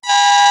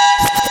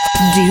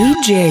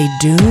DJ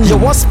Doom. You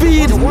want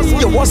speed? You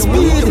want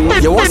speed?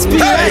 You want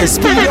speed? Hey,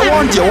 speed you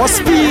want? You want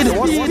speed?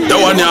 The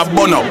one you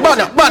bono.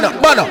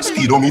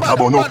 Speed on me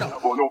bono.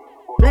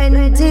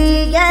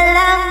 Plenty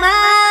yellow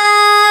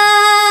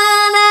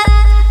man,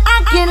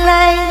 acting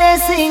like the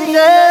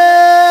single.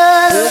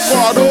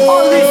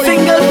 All the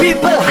single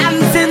people,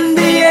 hands in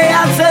the air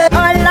and say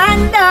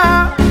Orlando,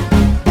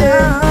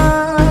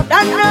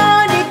 don't know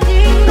the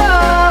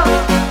jingle.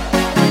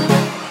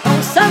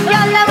 Some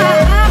yellow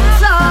man,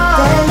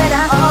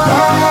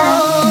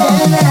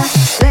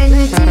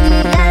 plenty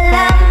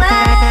yellow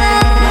man,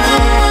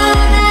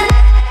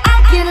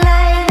 acting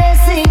like the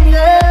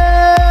single.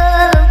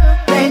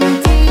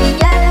 Plenty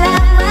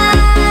yellow man,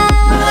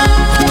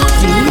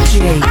 DJ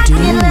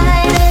Doom.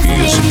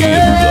 is in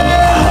the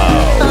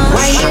house.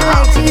 Whining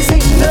like she's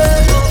single,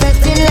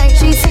 dressing like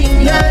she's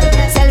single,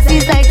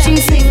 selfies like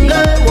she's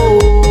single,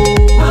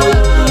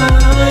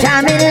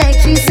 jamming like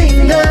she's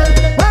single,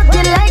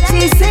 walking like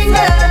she's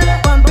single,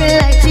 bumping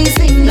like she's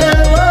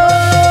single.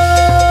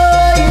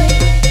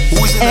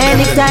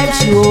 Anytime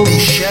she home,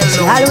 she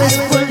always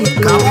fully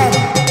clothed,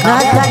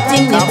 not that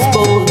thing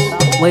exposed.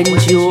 When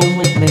she home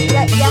with me,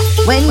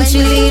 when she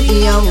leave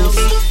the house,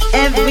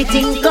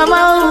 everything come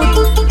out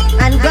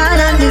and gone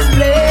on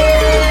display.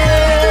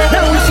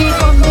 Now she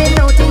coming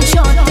out in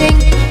short thing,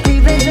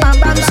 cleavage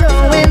bam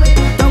showing,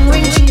 tongue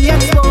ring she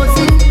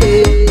exposing.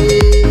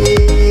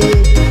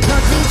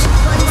 Nothing she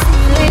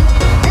concealing,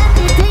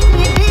 everything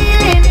we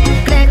feeling,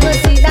 glad to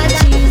see that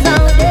she's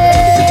out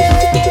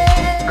there.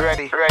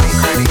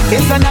 ready.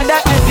 It's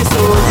another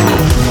episode,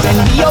 then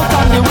we out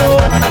on the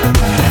road.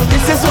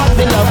 This is what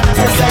we love,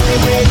 to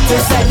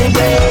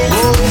celebrate.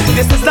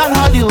 This is not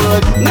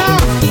Hollywood, no,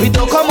 we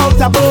don't come out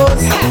a boat.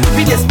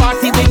 We just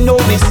party with no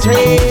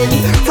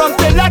restraint, from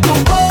pillar to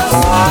post.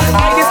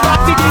 I just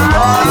party with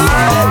noise,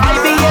 I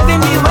behave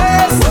in the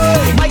west.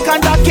 My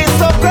conduct is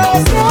so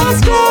gross.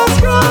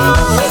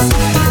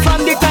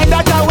 From the time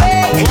that I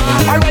wake,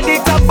 I ready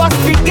to bust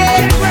the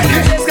gate. You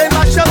just get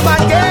mash up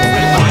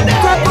again.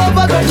 Crop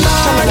over the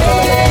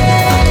morning.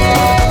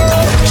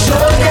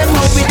 Show them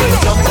how we do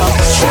jump up.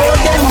 Show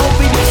them how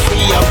we do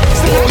free up.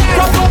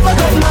 Crop over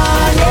the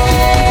morning.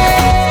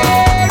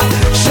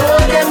 Show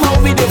them how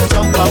we do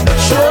jump up.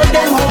 Show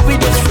them how we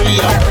do free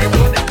up.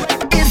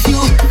 If you,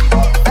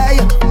 hey,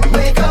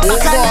 wake up, I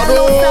can't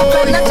stop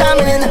and I'm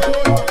jamming.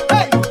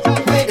 Hey,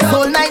 wake up.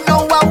 Whole night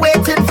now I'm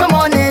waiting for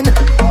morning.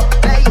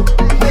 Hey,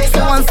 wake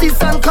up. Once the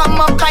sun come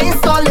up, I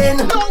installing.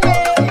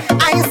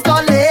 I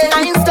installing.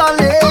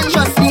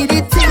 Trust me,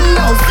 the thing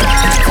now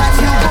start and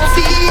you gon'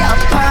 be a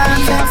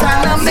perfect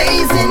and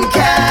amazing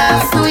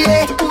cast. Ooh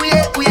yeah.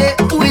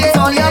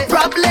 All your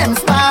problems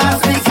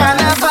past. We can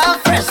have a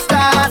fresh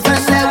start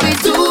and then we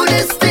do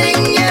this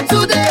thing here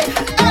today.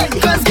 Hey,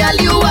 'cause girl,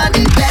 you are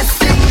the best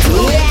thing to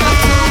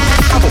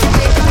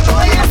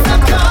oh yes,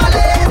 I'm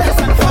calling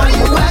for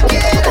you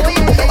again.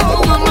 Oh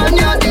woman,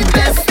 you're the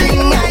best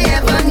thing I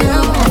ever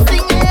knew.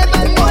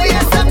 Oh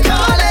yes, I'm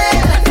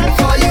calling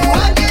for you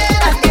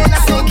again.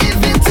 So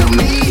give it to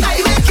me. I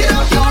waking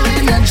up your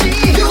energy.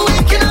 You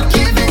waking up,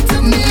 give it to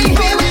me.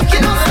 We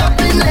waking up,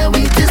 stopping there.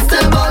 We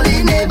disturb all the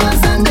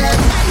neighbors and them.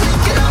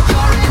 Waking up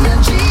your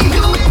energy.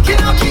 You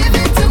waking up, give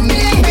it to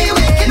me. We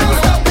waking up,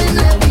 stopping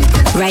there. We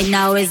disturb. Right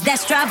now is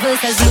that's travels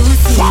as you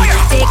see.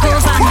 Take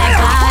over my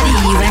body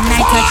when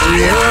I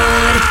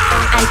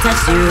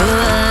touch the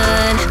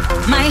road.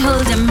 My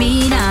whole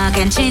demeanor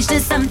can change to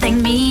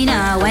something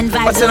meaner when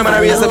vibes What's the name of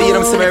the race of beat?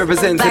 I'm still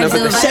representing of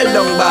the Shell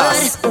Down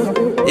Boss.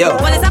 Yo,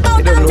 well, it's about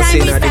you don't know time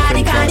saying we a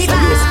different start class. the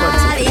I'm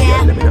responsible.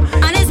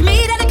 yeah. And it's me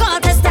that I call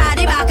to start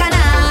the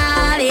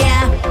bacchanal,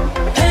 yeah.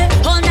 Hey,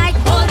 all night,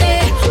 all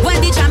day, when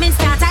the jamming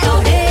start, I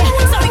all day.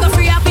 So we go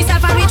free up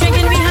yourself and we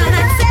drinking we hand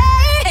and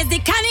say, it's the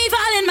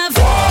carnival in my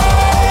vein.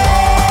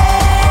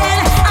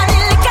 And the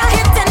liquor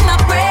hit in my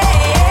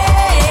brain.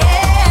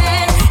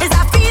 It's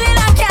a feeling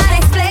I can't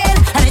explain,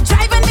 and it's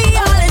driving me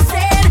all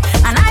insane.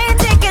 And I ain't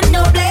taking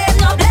no blame,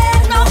 no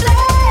blame, no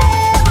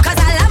blame. 'Cause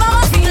I love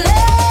how I'm feeling.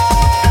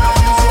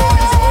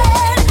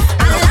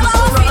 I love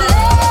how I'm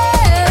feeling.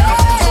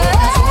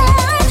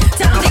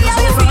 Tell me how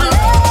you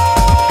feeling.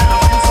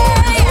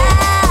 Yeah,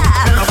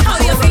 how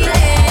you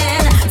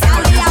feeling? Tell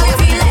me how you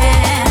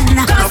feeling.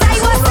 'Cause I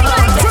was singing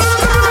like this,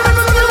 but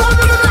still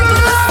walking like a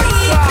pussy.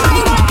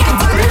 You won't get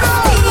to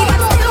me,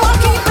 but still won't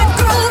keep it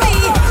groovy.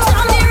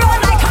 On the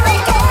road like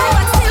hurricane,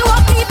 but still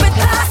won't keep it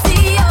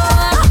classy.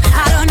 Oh,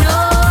 I don't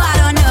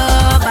know,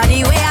 but the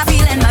way I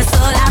feel in my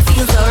soul, I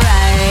feel so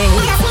right.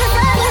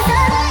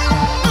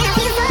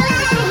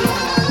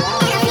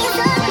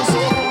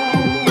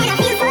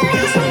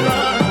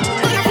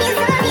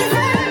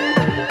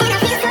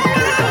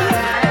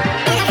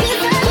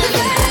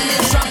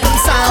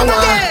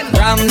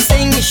 Ram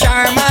Singh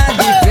Sharma,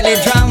 the really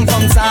drum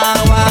from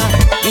Sawa.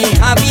 He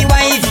happy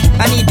wife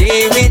and he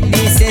day with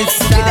the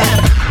sister.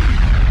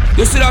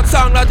 You see that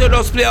song that you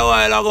just played a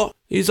while ago?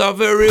 It's a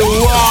very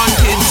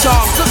wanted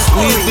song.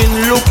 We've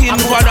been looking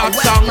for that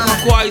song for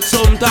quite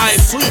some time.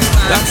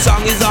 That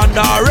song is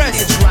under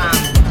arrest.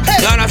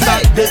 You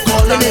understand? They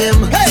calling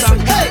him.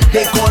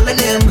 They calling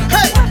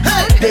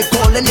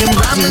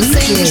drum and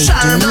sing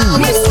Sharma.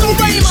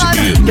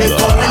 They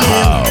calling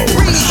him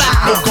Reba.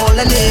 They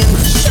calling him.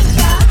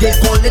 They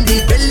calling the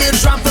belly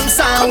drum from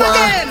Sawa.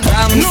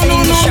 Drum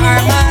sing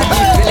Sharma, the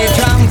belly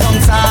drum from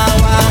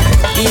Sawa.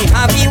 He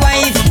have a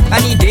wife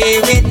and he day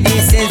with the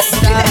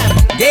sister.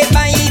 They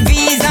buy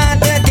visa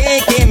to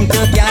take him to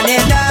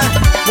Canada.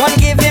 One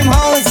give him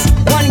house,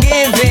 one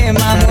give him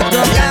a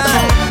motor car.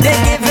 They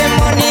give him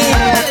money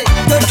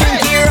to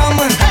drink the rum.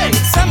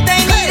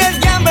 Sometimes he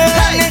just gamble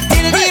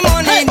until the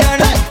money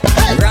done.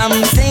 Ram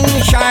sing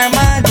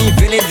Sharma, the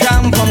village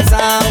drum from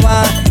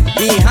Sawa.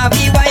 He have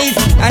a wife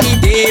and he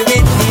day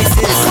with the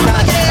sister.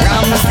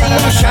 Ram sing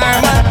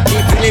Sharma,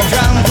 the village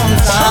drum from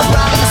Sawa.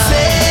 Ram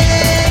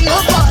sing,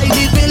 oh boy,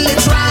 the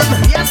village drum.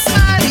 Yes,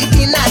 man, the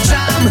inner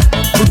drum.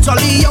 Put all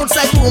the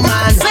outside woman.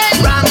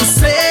 Ram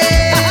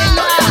sing,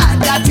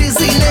 that is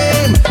the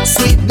name.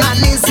 Sweet man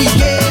is the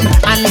game.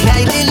 And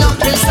hiding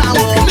up in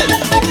Sawa.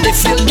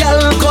 If your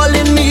girl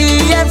calling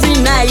me every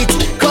night,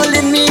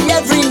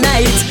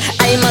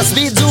 I must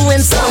be doing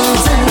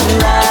something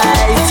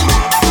right.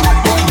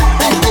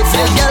 If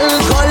your girl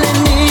calling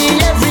me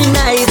every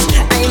night,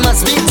 I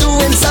must be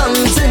doing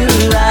something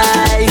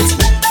right.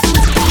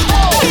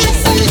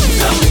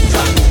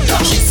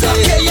 She say,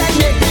 okay, I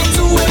make me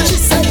do it. She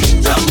say,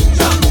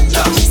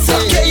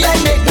 okay, I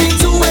make me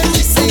do it.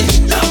 She say,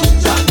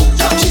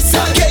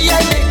 okay,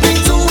 I make me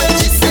do it.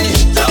 She say,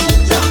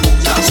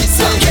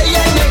 okay,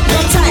 I make me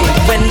time.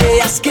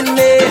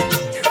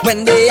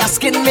 When they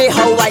asking me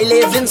how I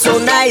living so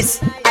nice,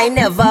 I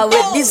never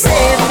with the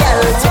same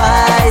girl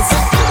twice.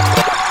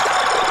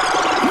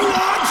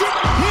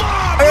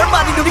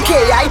 Everybody do the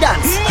K.I.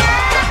 dance.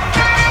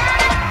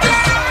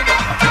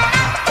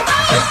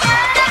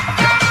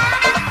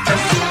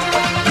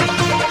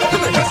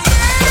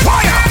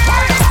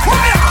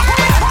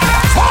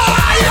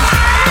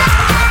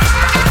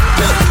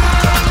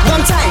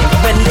 One time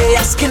when they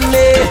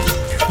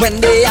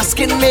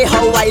asking me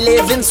how I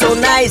living so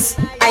nice,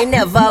 I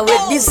never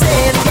with the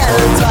same girl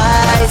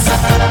twice.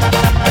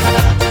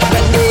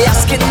 When they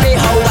asking me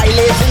how I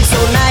living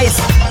so nice,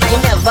 I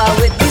never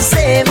with the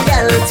same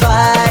girl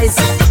twice.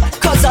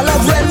 Cause I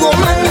love real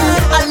woman,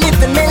 I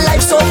living my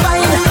life so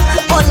fine.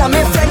 All of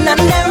my friends and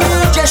them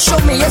just show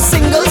me a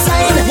single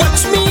sign.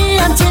 Watch me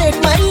and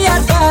take my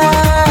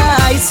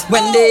advice.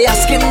 When they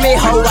asking me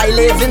how I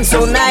living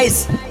so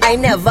nice, I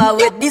never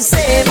with the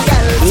same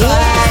girl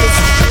twice.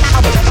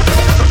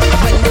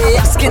 When they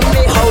asking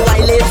me how I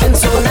living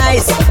so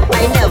nice,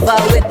 I never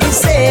with the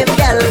same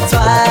girl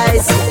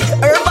twice.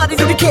 Everybody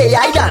do the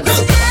K.I.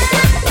 dance.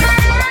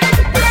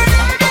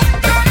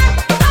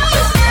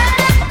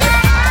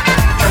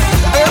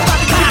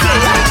 Everybody do the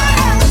K.I.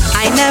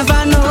 I never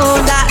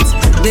know that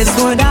this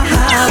would have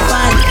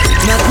happened.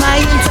 Not my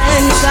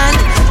intention,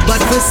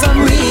 but for some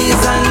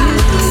reason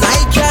I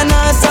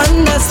cannot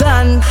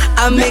understand.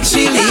 I make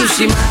she leave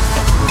she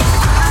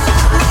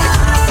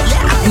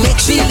make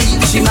she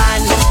leave she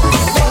man.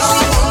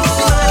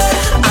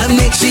 I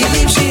make she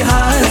leave she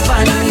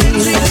husband.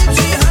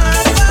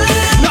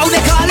 Now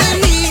they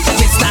calling me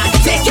Mr.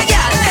 Take Your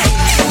Girl,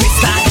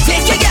 Mr.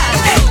 Take Your Girl,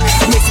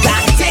 Mr.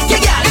 Take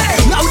Your Girl.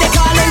 Now they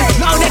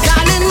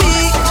calling me.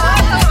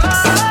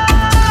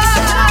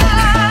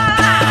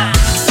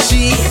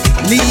 She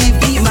leave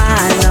the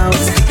man out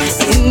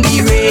in the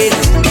rain,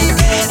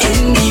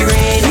 in the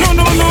rain.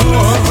 No.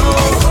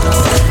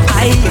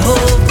 I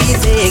hope he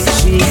takes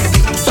she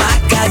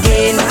back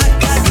again.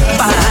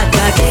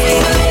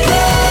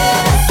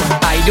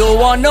 I don't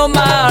want no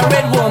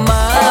married woman.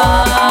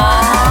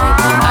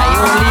 I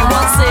only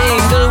want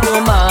single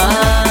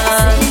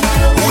woman.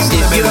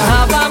 If you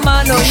have a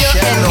man or you're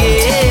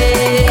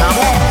engaged,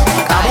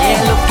 I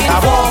ain't looking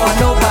for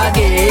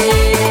nobody.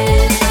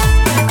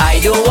 I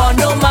don't want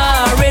no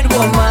married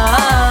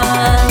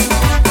woman.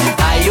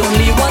 I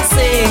only want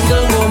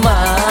single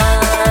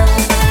woman.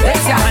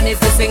 Raise your hand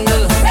if you're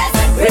single.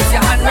 Raise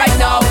your hand right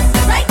now.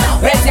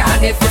 Raise your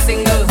hand if you're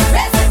single.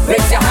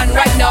 Raise your hand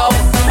right now.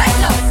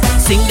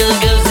 Single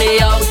girls they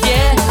out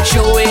there,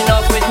 showing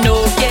off with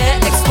no care,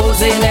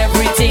 exposing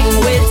everything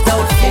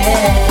without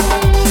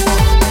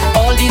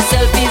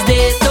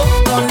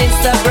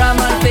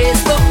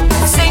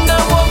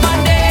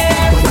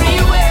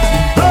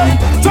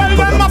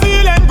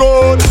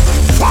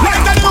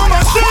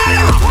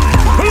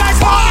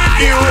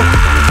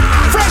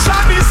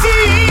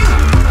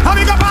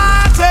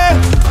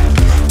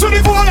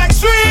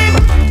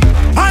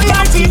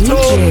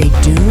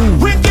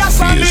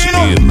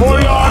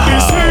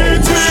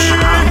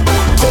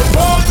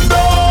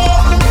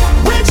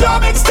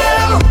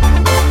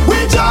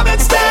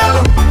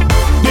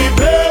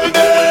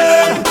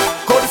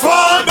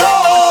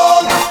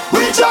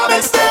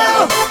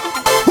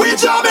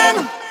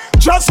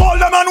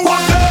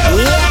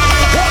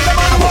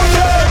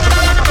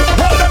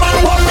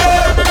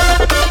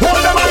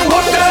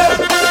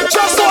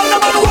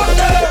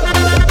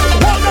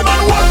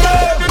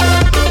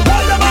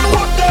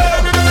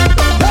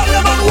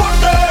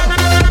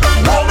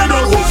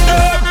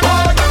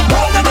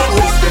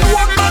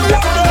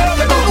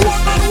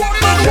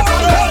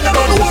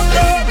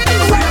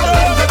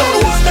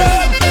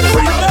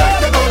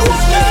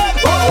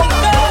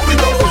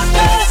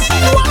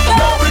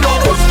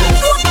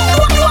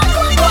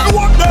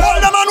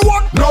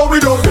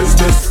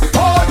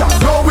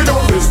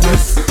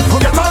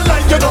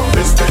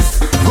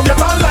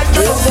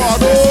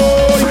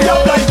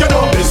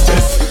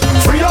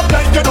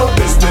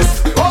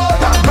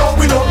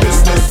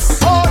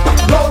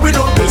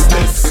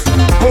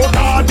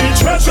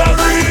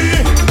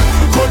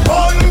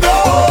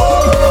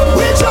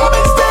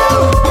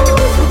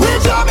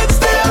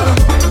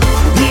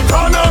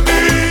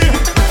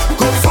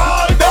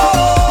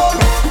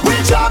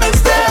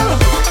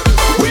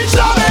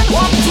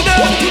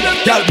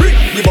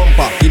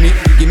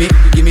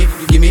gimme,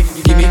 gimme,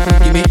 gimme,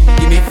 gimme,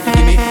 gimme,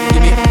 gimme,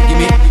 gimme,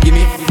 gimme,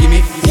 gimme, gimme.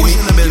 Who's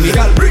in the building?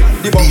 Girl, bring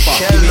the bumper.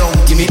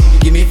 Gimme,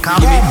 gimme, gimme,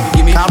 gimme,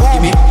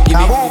 gimme,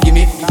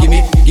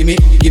 gimme,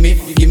 gimme, gimme, gimme,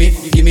 gimme,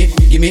 gimme, gimme,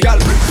 gimme. Girl,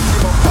 bring the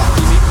bumper.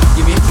 Gimme,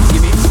 gimme,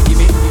 gimme,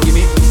 gimme,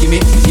 gimme, gimme,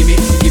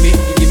 gimme,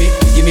 gimme,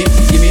 gimme,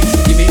 gimme,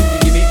 gimme,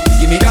 gimme,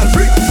 gimme. Girl,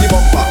 bring the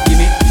bumper.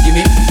 Gimme,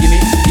 gimme, gimme,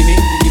 gimme,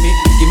 gimme,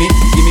 gimme, gimme,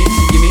 gimme,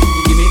 gimme,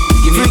 gimme.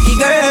 Freaky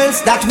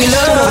girls that we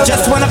love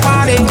just wanna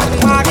party,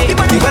 party.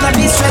 We gonna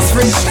be stress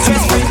free,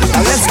 stress free.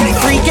 Now let's get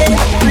freaky,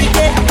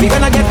 freaky. We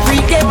gonna get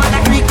freaky,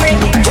 freaky.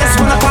 Just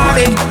wanna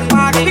party,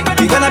 party.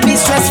 We gonna be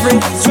stress free,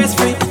 stress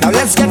free. Now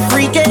let's get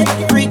freaky,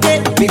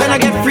 freaky. We gonna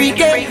get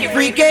freaky,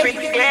 freaky.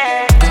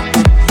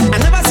 I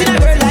never seen a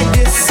girl like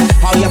this.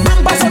 How your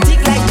bumper so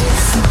thick like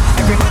this?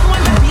 Every man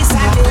want a piece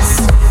of this.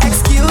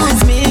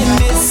 Excuse me,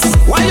 miss.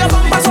 Why your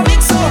bumper so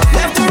big so?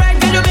 Left to right,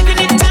 girl, you making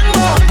it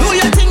tango. Do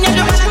your thing, and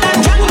you're better than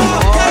Django.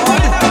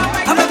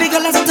 I'm a big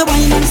girl, I said to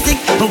wine and stick.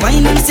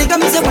 Wine and stick,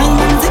 I'm a wine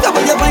and stick. Up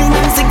on your wine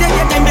and stick. Take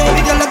your time,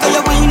 baby girl, look at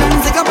your wine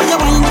and stick. Up on your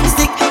wine and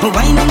stick.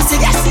 Wine and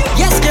stick, yes,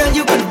 yes, girl,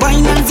 you could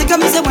wine and stick.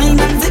 I'm a wine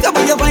and stick. Up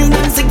on your wine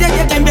and stick. Take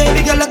your time,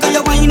 baby girl, look at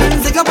your wine and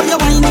stick. Up on your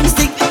wine and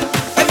stick.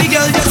 Every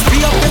girl just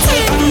free up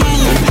yourself and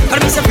wine.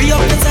 Gotta be so free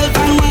up yourself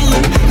and wine.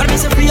 Gotta be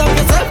so free up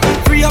yourself,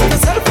 free up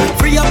yourself,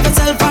 free up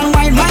yourself and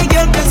wine. My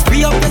girl, just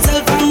free up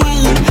yourself and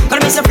wine.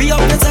 Gotta be so free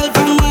up yourself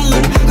and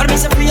wine. Gotta be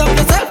so free up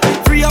yourself,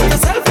 free up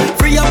yourself,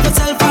 free up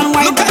yourself and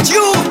wine. Look at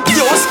you,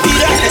 you're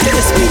speeder,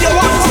 the speed you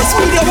want, the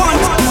speed you want.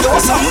 You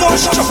want some more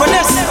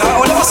finesse,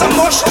 you want some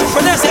more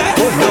finesse.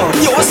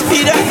 You're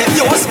speeder,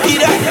 you're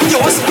speeder,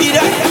 you're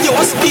speeder,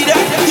 you're speeder,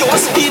 you're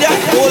speeder.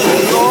 Oh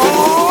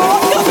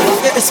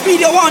Lord, the speed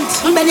you want.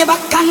 Bend your back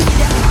and give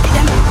them, give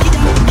them,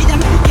 give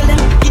them, give them,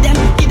 give them,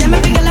 give them.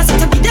 Every girl has to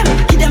give them,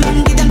 give them,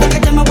 give them.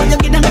 Take them, what you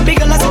give them. Every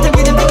girl has to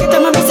give them, take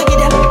them, and say give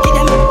them, give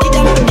them, give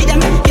them, give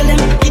them, give them,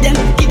 give them,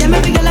 give them.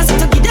 Every girl has to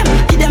give them,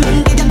 give them,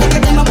 give them.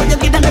 Take them, what you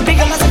give them. Every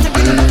girl has to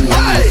give them.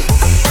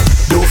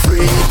 Do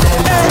free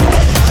them,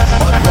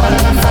 but run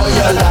for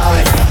your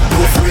life. Do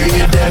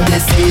free them, they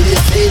see, they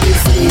see, they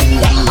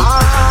see.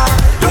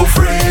 Do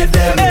free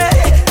them,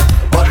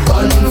 but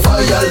run for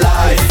your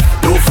life.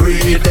 Do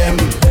free them.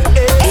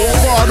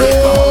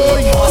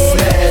 Boss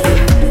man,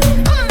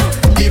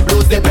 the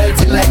blues they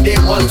belting like they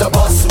want to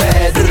boss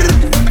man.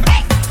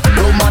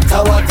 No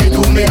matter what they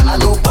do, me I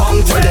no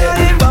bang to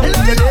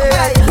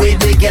them. Way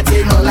they get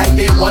in like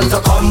they want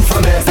to come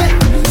for me.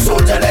 So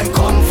tell them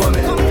come for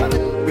me.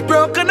 We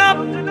broken up.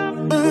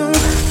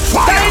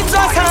 Times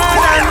was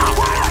hard and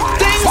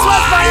things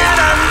was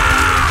violent.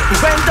 We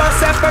went our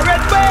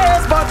separate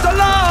ways, but the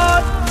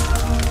Lord,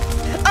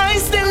 I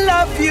still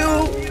love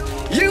you.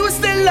 You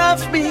still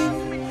love me.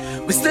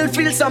 We still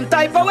feel some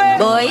type of way.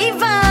 Boy,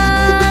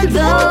 even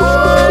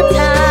though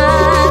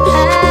time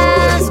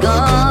has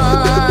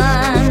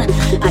gone,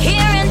 I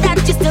hearing that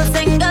you're still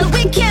single.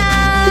 We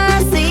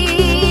can't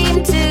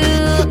seem to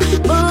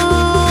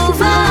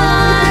move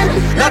on.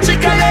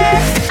 Logically,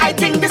 I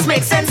think this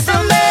makes sense to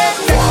me.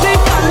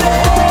 Technically,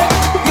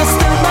 you're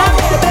still my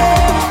baby,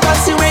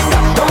 'cause you ain't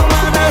got no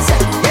manners.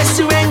 Yes,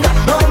 you ain't got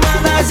no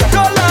manners.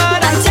 Oh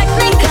Lord, And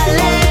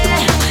technically,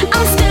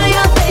 I'm still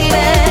your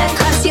baby,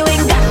 'cause you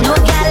ain't got no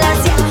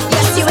galas yet.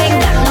 Yes, you ain't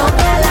got no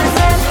galas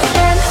yet.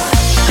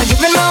 I'm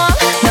giving more,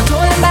 not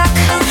going back.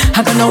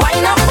 I'm gonna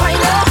wind up,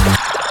 wind up.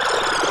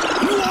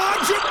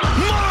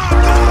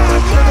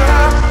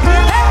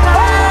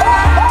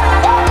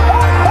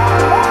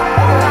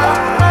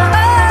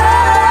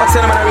 What's the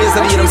name of the race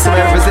that you don't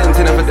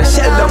representing of the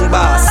Shell Down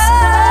Boss?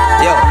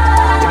 Yo,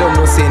 you don't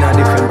know saying a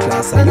different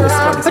class. I use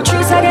for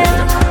Patrice again.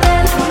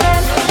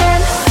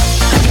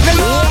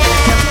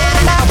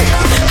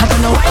 I'm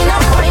gonna wind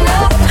up, wind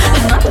up.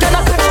 I'm not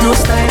gonna cut no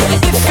style.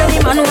 If any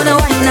man wanna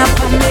wind up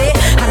on me,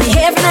 I'm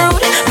behaving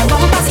out, my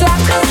bumper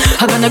slack.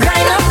 I'm gonna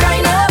grind up,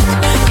 grind up.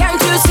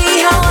 Can't you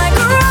see how I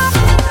grew up?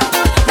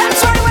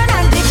 That's why when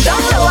I dig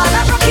down low and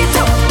I rock it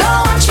up,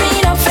 don't watch me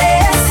in the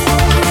face.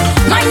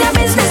 Mind your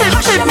business,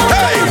 hush your mouth.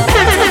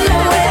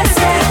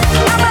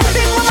 I'm a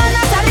big woman,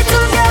 not a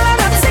little girl,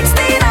 and I'm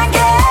 16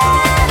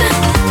 again.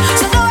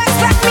 So don't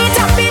expect me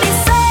to be the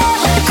same,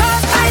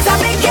 'cause I's a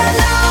big girl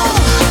now.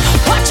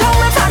 Watch how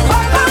my fat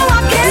bumper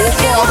walking.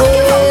 You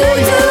walking from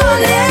night till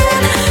morning.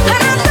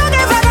 And I'm not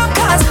giving up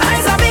 'cause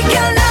I's a big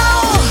girl now.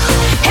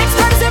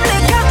 Expensive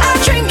liquor I'm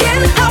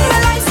drinking. I'm a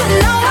license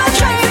now I'm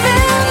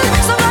driving.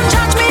 So don't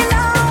judge me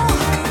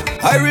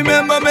now. I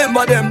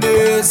remember them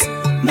days.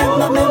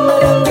 remember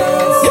them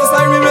days. Yes,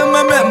 I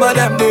remember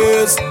them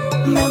days.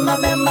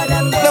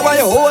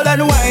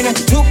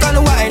 Two can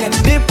wine,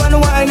 dip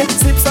and wine,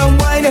 sip some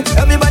wine.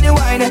 Everybody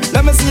wine.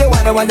 Let me see you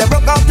wine. When you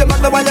broke off your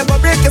mother, when you go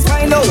break your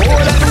spine, hold and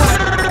wine.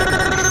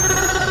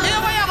 You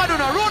know what you gonna do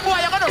now? Rude boy,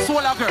 you gonna soul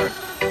a girl.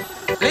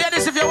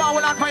 Ladies, if you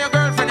want to for your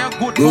girlfriend, you're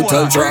good.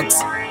 Brutal tracks.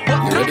 But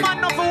no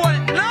man, no fool.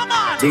 No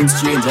man. Things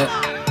change, eh?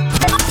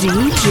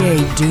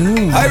 DJ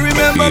Doom. I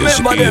remember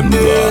them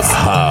days.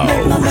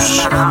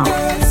 House.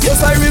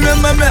 Yes, I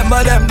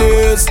remember them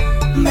days.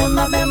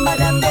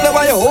 Now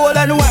why you hold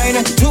and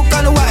wine, juke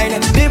and wine,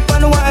 dip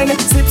and wine,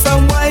 sip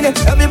some wine,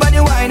 everybody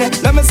wine.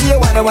 Let me see you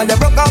wine. When you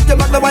broke off your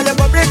back, when you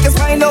go break your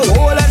spine. Now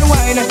hold and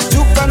wine,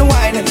 juke and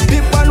wine,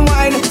 dip and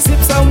wine, sip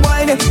some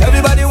wine,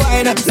 everybody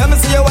wine. Let me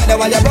see you wine.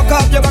 When you broke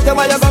off your back,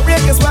 when you go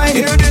break your spine.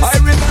 Hear this. I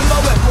remember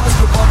when it was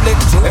the public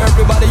joke.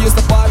 Everybody used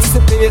to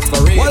participate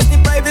for it. Was the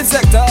private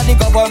sector, the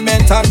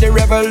government, and the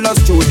rebels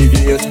through the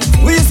gate.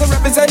 We used to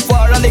represent for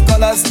all the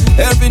colors,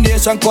 every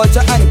nation,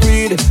 culture, and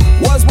creed.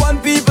 Was one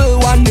people,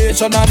 one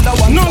nation, and the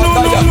one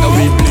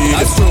we bleed.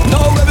 That's true.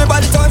 Now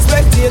everybody turn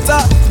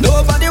spectator.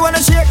 Nobody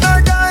wanna shake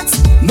their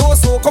dance. No,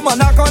 so come on,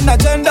 knock on the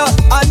agenda.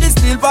 And the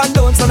steel band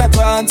don't on a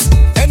trance.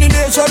 Any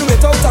nation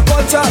without a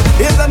culture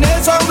is a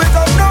nation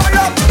without no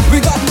love. We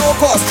got no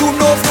costume,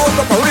 no float,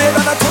 no parade,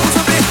 and a tons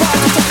of big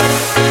party.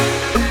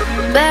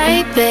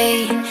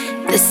 Baby,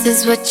 this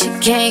is what you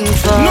came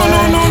for. No.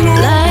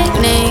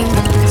 Lightning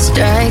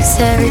strikes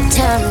every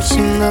time she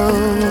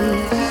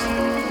moves.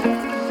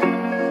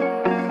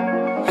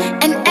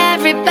 And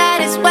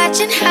everybody's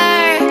watching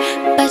her,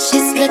 but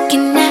she's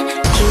looking at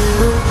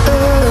you.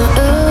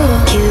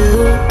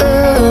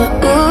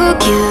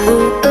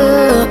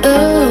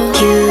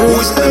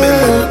 Who's the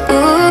man?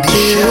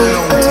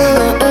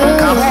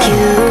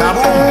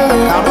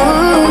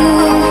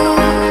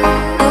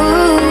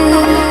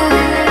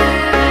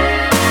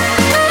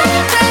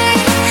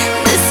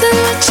 This is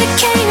what you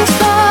came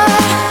for.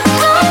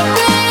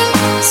 Lightning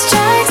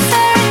strikes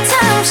every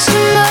time she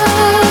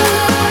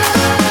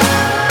moves.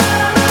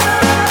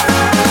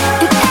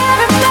 And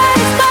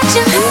everybody's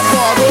watching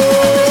her,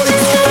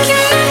 just looking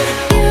at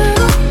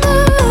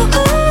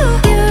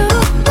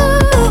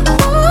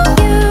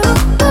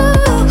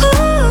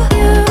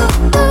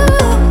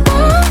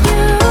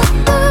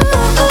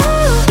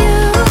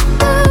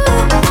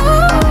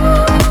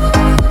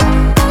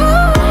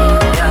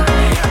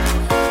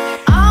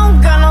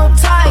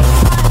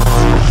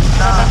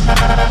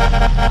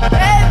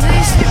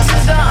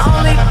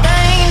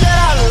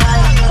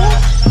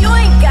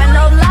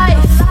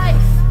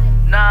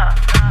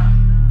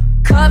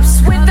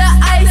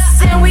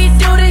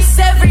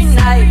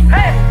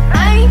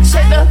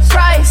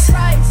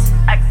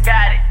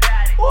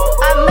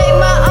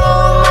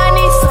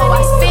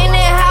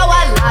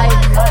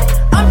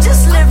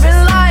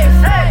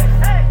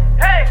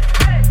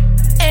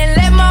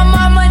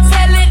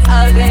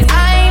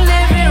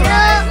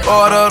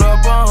Ordered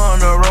up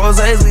 100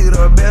 roses, we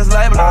the best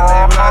like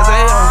blase,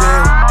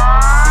 blase,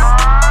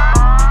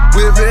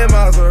 whipping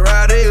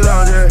Maserati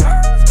lounge,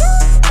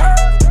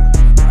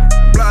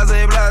 blase,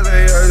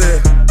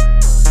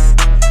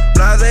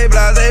 blase, blase,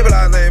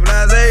 blase, blase,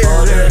 blase.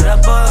 Ordered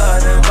up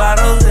 100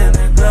 bottles in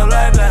the club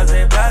like blase,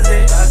 blase, blase,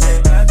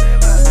 blase,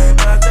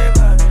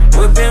 blase,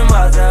 whipping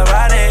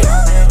Maserati.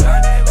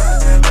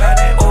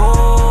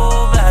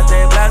 Oh, blase,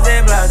 blase,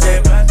 blase, blase,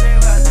 blase,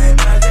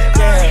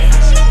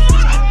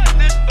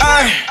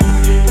 yeah.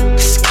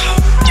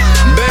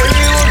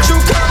 Baby, won't you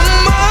come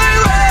my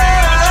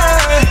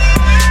way?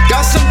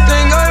 Got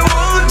something I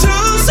want to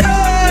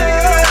say.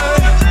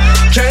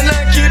 Can I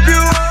keep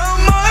you on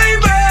my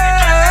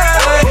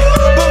bed?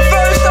 But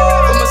first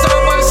off, I'ma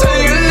start by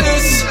saying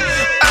this.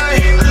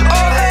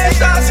 All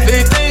headshots,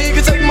 they think you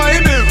can take my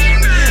bill.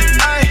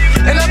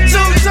 And I'm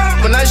too tough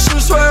when I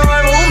shoot, swear I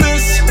won't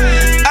miss.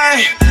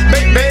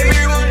 Baby,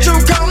 won't you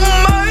come my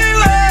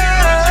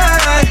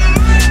way?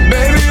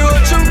 Baby,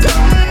 won't you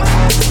come?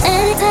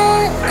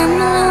 Anytime I'm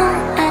alone,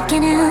 I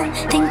can't help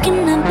thinking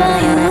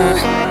about you.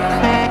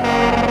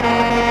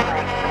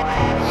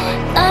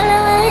 All I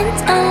want,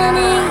 all I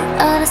need,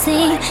 all I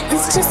see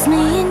is just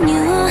me and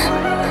you.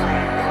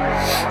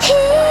 He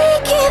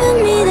giving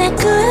me that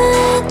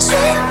good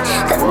trip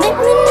that make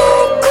me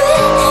not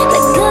quit.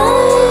 That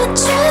good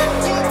trip.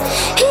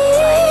 He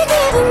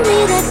giving me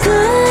that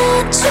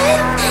good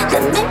trip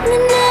that make me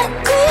not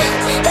quit.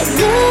 That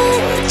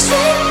good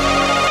trip.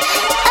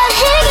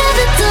 He gave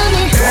it to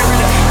me. Every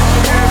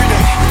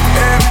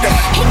day,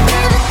 He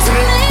gave it to me.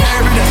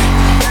 every day,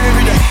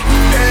 every day,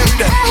 every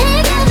day, He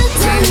gave it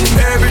to me.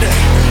 every day,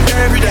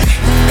 every day,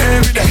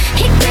 every day,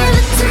 He gave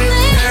it to me.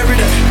 every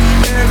day,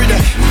 every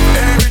day,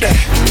 every day.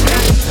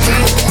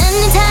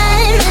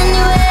 Anytime,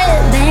 anywhere,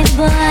 baby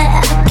boy, I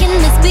can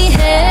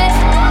misbehave.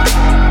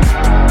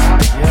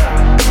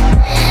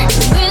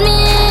 Bring me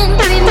in,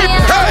 breathe me out,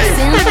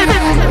 feel my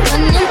heart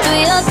running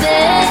through your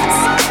veins.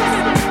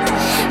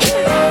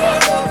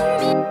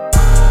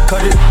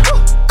 Cut it,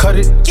 cut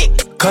it,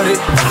 cut it,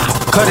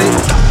 cut it, cut it,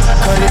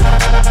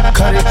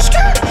 cut it,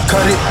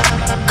 cut it,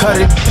 cut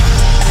it.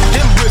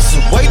 Them bricks is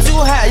way too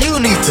high, you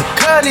need to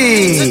cut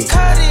it.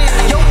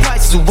 Your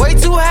price is way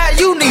too high,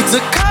 you need to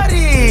cut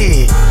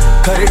it.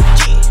 Cut it,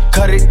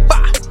 cut it,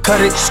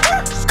 cut it,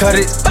 cut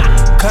it,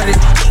 cut it,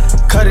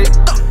 cut it,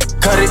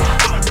 cut it,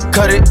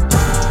 cut it.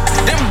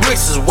 Them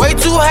bricks is way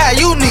too high,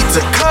 you need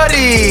to cut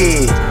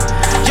it.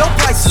 Your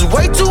price is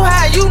way too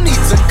high, you need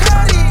to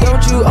cut it.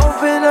 Don't you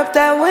open up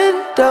that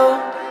window.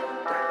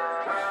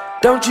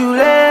 Don't you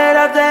let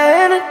out the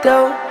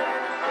antidote.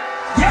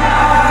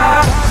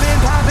 Yeah, poppin',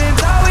 poppin',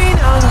 blowing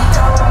on.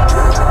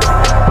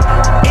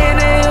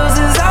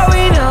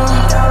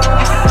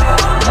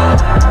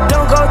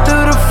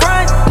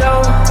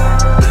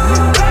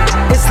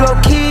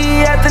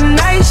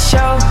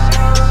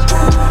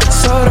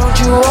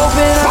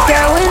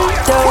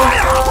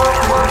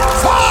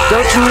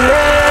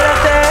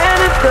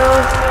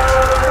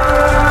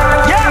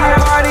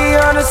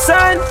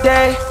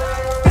 Sunday.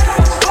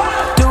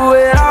 Do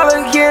it all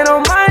again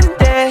on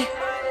Monday.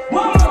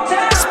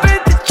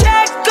 Spent the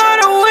check on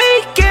the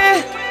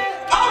weekend.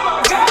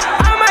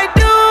 I might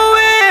do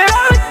it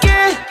all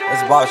again.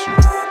 That's boss you.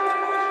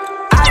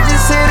 I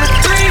just hit a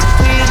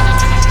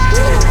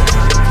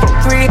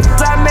 3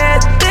 weeks I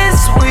met this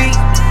week.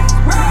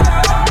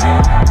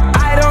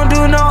 I don't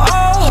do no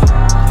O.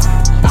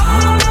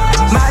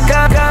 My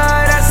God,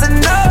 that's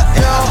enough,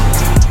 yo.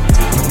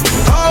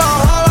 Hold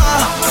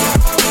on.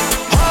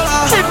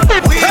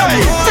 We them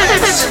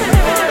boys.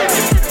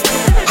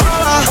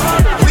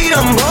 We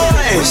them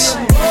boys.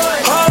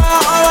 Hold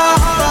on.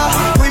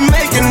 We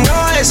making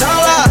noise.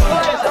 Hold on.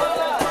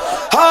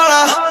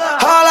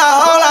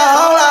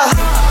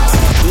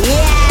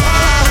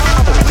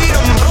 We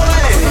them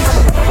boys.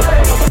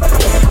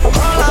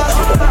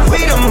 We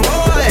them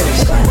boys.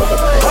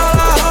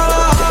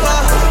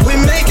 We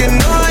making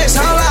noise.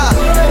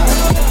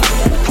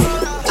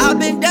 I've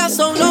been down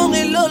so long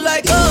it look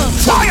like they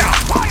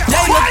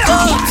look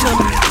up to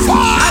me.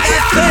 I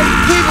got fake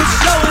people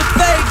showing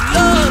fake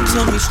love to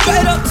me.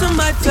 Straight up to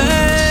my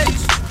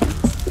face.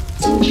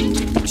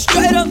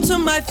 Straight up to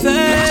my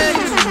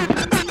face.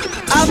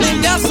 I've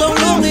been down so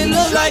long it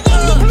look like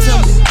up to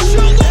me.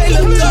 They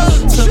look up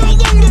to me.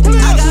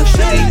 I got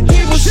fake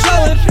people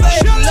showing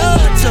fake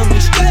love to me.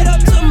 Straight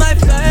up to my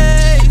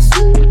face.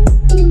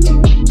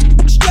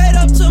 Straight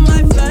up to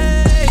my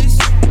face.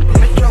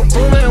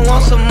 Woman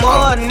want some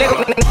more,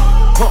 nigga.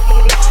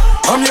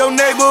 I'm your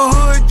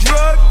neighborhood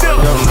drug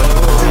dealer.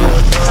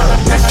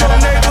 That's your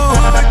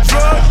neighborhood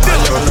drug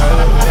dealer.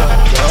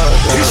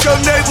 It's your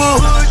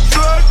neighborhood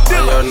drug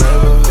dealer.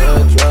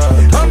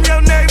 I'm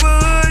your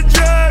neighborhood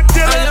drug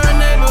dealer.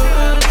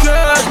 Neighborhood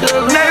drug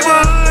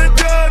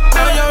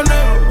dealer.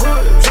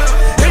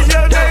 It's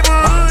your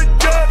neighborhood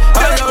drug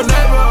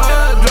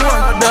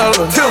dealer.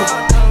 1, 2,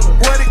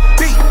 what it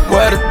be?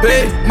 What it be?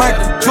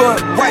 Michael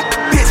Jordan, white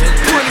bitch,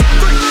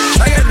 23.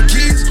 I got the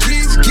keys.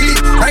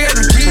 I got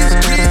the keys.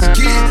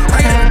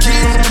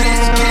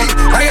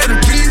 I got the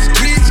keys.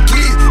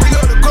 We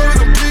go to go, we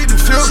gon' bleed the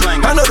field.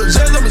 I know the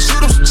judge, I'ma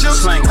shoot him some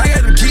chips. I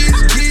got the keys.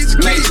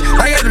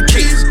 I got the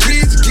keys.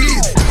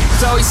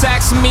 So he's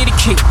asking me the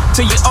key.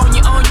 Till you own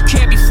your own, you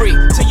can't be free.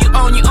 Till you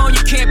own your own,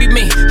 you can't be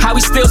me. How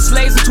we still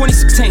slaves in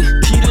 2016.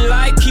 Keep the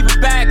light, keep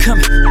it bag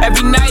coming.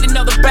 Every night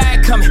another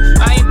bag coming.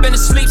 I ain't been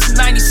asleep since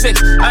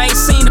 96. I ain't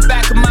seen the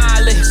back of my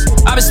eyelids.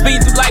 I've been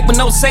speeding through life with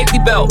no safety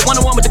belt. One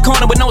with the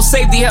corner with no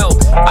safety help.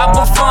 I've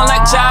been falling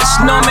like Josh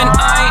Norman.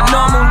 I ain't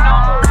normal.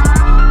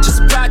 Just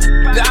a project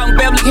out in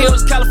Beverly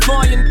Hills,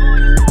 California.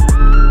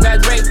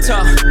 That's rape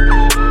talk.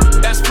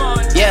 That's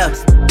fun. Yeah.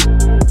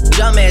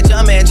 Jumpin',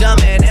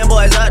 them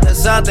boys up to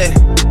something.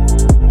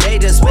 They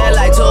just spent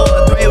like 2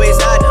 or 3 weeks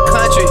out the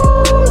country.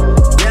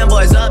 Them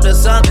boys up to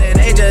something,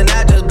 they just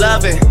not just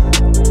bluffing.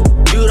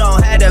 You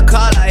don't have to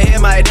call, I hear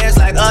my dance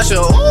like Usher.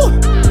 Ooh.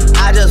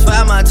 I just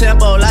found my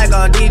tempo like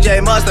on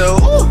DJ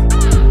Mustard. Ooh.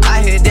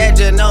 I hit that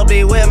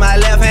Ginobili with my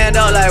left hand,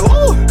 though, like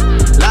woo.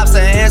 Lobster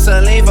and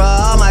saline for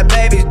all my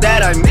babies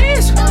that I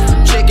miss.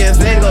 Chicken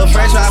finger,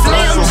 French fry,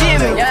 Slim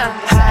Jimmy. Yeah.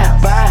 High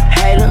by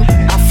hater.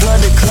 I flood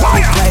the club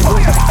with paper.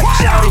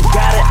 Shawty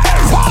got it.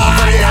 Some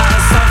for now,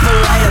 some for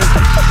later.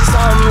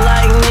 Something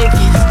like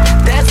Nicki,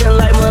 dancing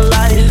like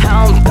Malaya.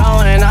 How I'm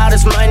throwing all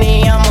this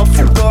money, I'ma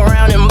go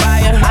around and buy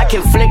it. I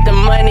can flick the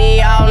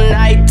money all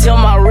night till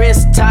my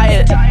wrist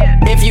tired.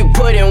 If you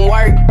put in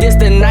work, this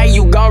the night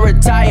you gon'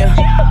 retire.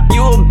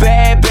 You a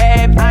bad,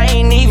 I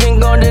ain't even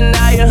gon'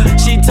 deny her.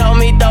 She told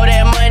me throw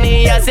that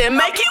money, I said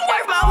make it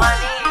worth my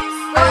money.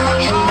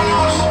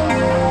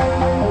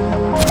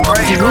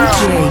 DJ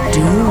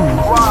Doom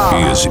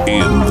is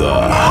in the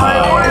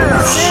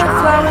house.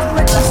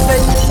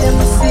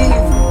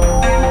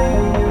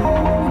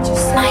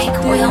 Mike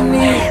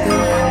Wilmer.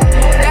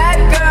 That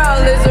girl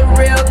is a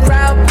real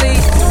crowd,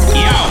 please.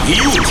 Yo,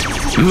 youth.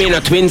 Me no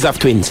twins of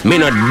twins. Me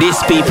no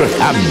this people.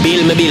 I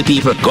build me build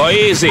people. Go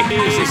easy.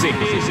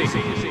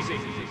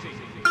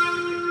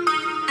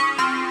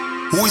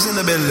 Who's in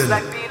the building?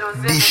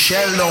 The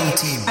Shell Down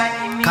team.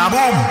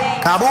 Kaboom,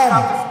 kaboom,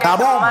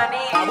 kaboom.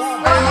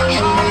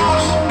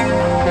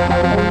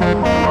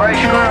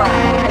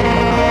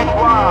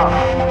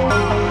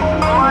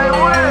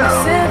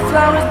 Sent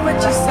flowers, but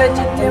you said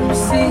you didn't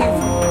receive.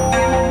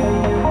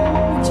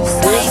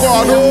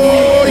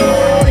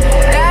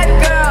 That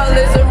girl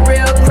is a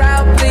real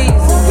crowd,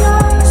 please.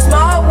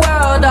 Small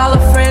world, all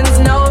her friends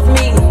know of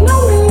me.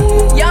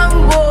 Young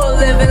bull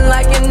living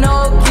like an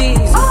old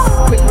geese.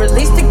 Quick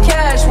release the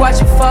cash,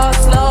 watch it fall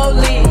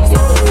slowly.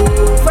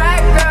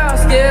 Frat girl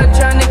still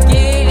trying to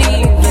get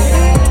in.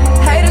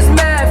 Haters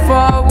mad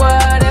for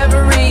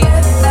whatever reason.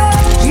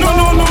 No.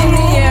 In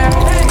the air,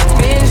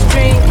 binge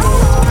drink.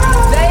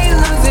 They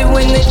lose it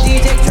when the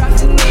DJ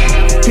drops it.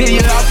 Peel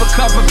you off a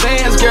couple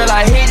bands, girl,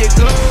 I hit it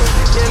good.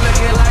 You're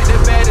looking like the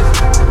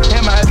baddest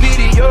in my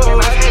video.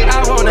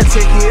 I wanna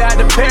take you out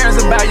the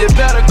parents and buy you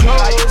better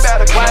clothes.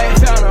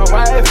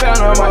 White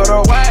fountain,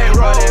 motor, white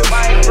road.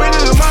 We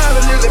live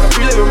marvelous,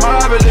 we live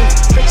marvelous.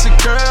 Fix a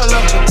girl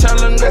up and turn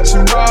tell them that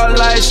you all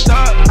iced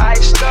up.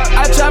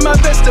 I try my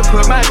best to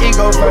put my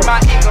ego first.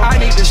 I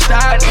need to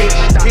stop it.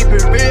 Keep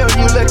it real,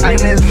 you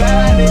looking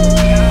exotic.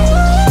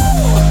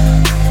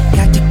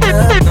 Got the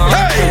club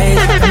going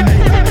crazy.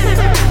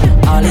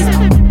 All these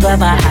but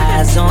my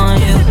eyes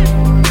on you.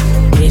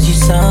 Is you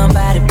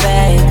somebody,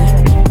 baby?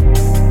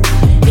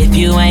 If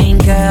you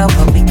ain't, girl,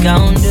 what we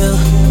gon' do?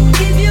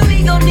 If you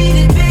ain't gon'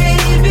 need it,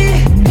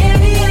 baby.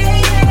 Give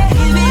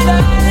it all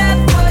up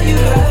for you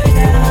right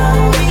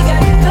now. We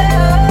got the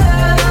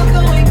club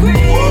going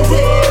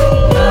crazy.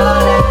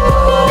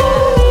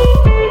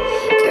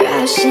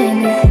 Crashing,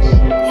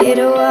 hit a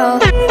wall.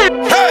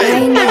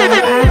 Right now,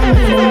 I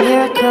need a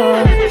miracle.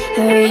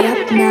 Hurry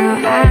up now,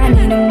 I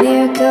need a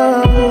miracle.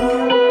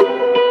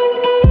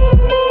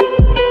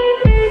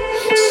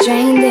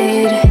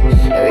 Stranded,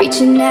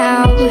 reaching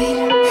out.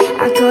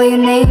 I call your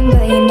name,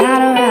 but you're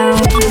not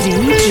around. I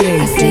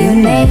say your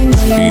name,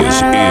 but you're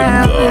not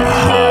around.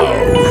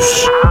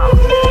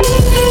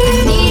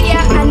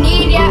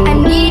 I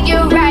need you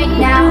right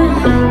now.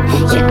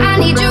 Yeah, I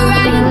need you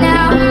right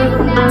now.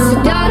 So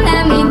don't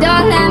let me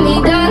down. I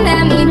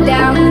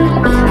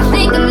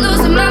think I'm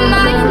losing my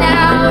mind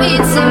now.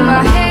 It's in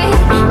my head,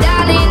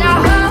 darling. I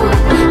hope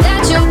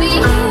that you'll be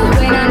here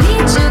when I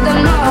need you the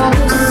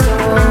most. So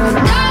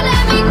don't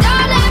let me down.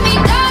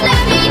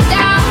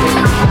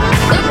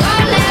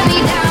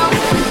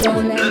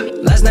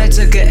 Last night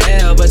took a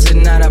L, but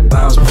tonight I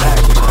bounce back.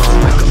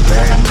 Wake up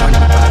every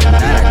morning, by the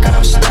night I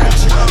count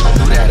stacks.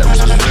 Knew that it was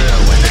real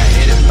when I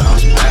hit it,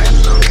 bounce back.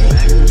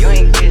 You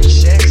ain't getting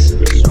checks.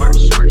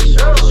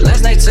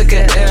 Last night took a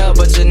L,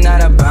 but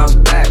tonight I bounce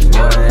back.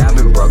 Boy, I've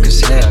been broke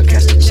as hell,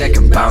 catch the check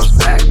and bounce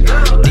back.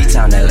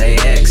 D-Town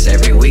LAX,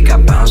 every week I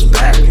bounce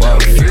back. Well,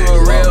 if you a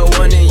real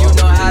one, then you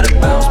know how to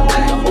bounce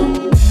back.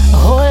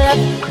 Hold up,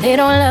 they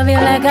don't love you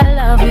like I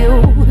love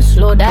you.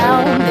 Slow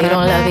down, they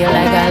don't love you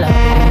like I love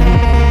you.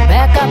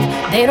 Back up,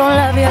 they don't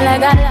love you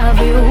like I love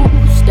you.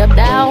 Step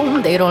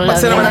down, they don't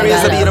love you like I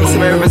love you.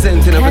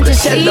 Can't you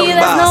see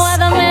there's no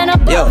other man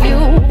above you?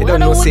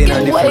 What a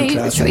wicked way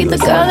to treat the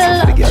girl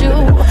that loves you.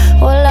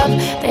 Hold up,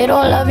 they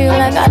don't love you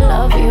like I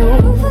love you.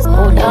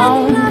 Hold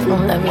down, they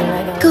don't love you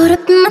like I love you.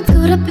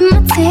 Caught up in my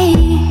tape.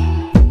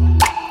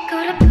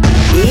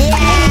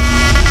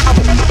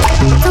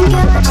 Don't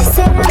care what you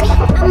say to me,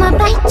 I'ma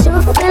bite your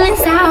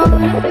feelings out.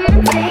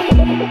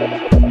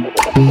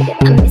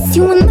 I miss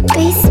you in the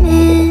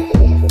basement.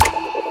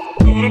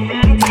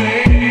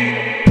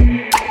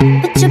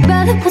 But your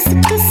brother was a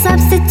good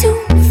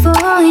substitute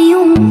for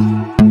you.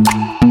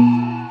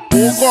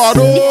 Oh God,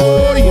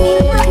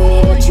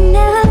 But you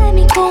never let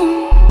me go.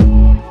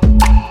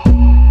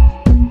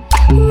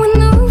 When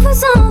the roof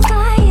was on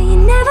fire, you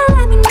never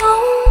let me know.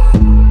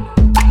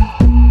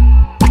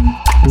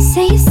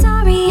 Say you're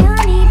sorry,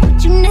 honey,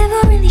 but you never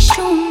really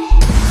show.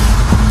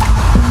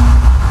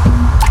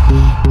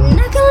 And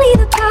I can leave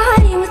the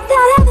party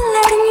without ever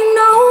letting you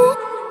know.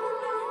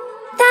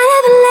 Without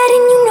ever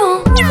letting you know.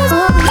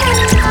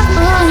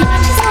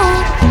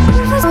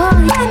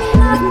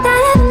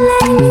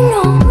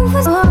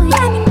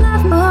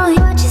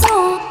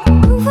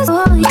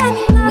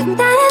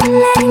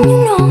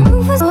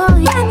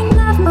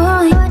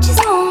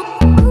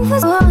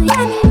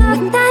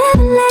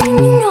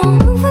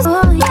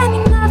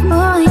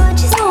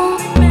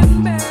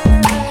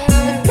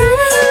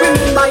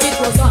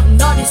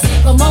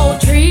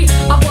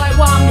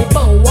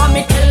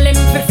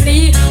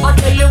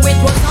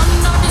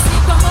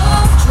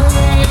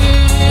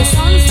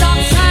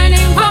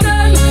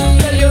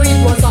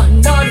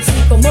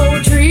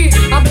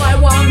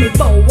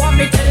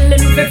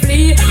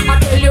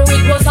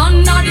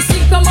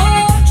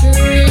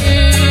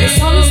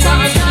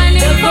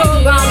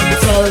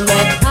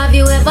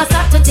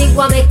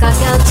 What make a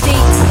girl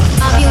speak?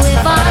 Have you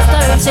ever asked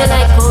her if she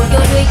like how you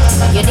do it?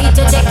 You need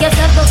to check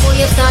yourself before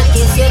you start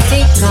kiss your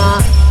teeth.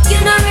 Nah,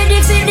 you're not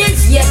ready for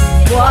this yet,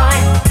 boy.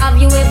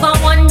 Have you ever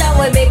wondered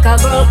what make a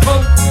girl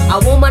come? A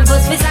woman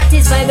must be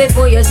satisfied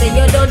before you say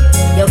you're done.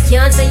 You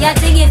can't say a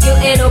thing if you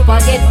end up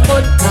and get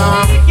fun.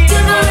 Nah,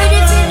 you're not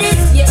ready for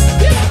this yet.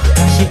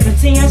 She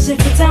pretty and she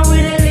fit out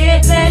with the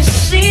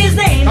latest. She's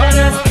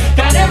dangerous.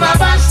 Got them a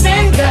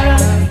Boston girl.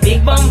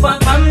 Big bumper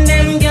from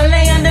them girl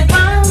lay on the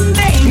ground.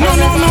 Dangerous.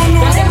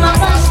 Got them a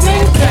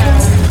Boston girl.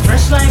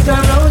 Fresh like a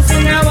rose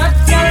in a what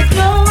girl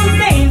clothes.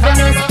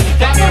 Dangerous.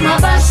 Got them a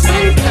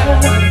Boston girl.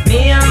 Me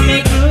and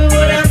me crew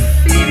would have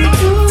feel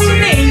too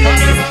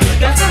dangerous.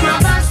 Got them a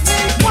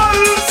Boston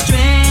girl.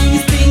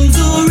 Strange things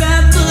are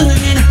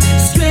happening.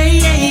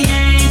 Strange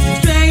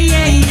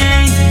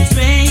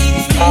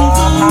things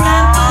are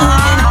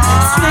happening.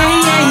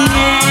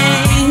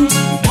 Strange.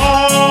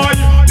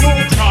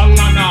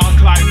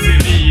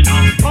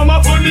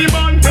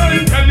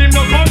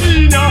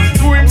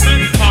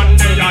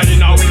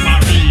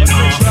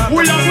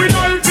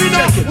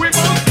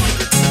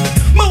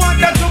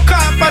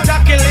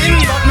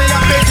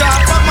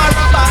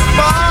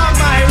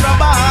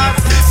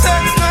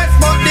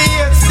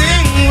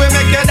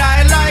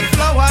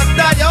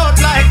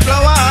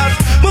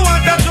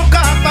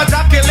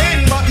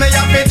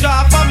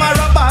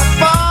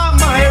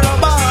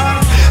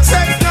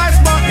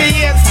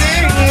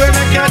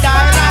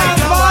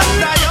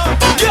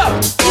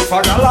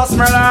 a girl a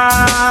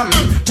smell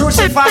true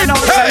she find out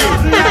say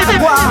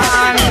nothing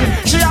one.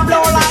 She a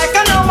blow like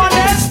a no one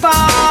is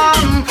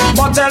storm,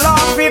 but tell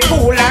her be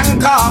cool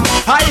and calm.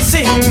 I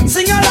sing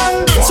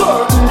along.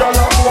 Certain girl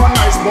a go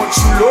nice but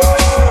she low.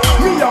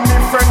 Me and me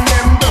friend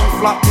them don't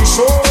flap the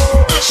show.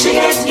 She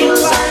gets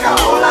used like a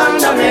whole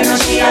underman.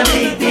 She a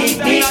deep,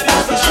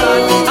 that's for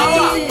sure.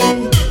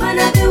 Man,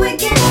 I do it,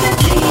 get the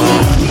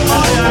feeling.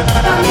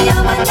 From me,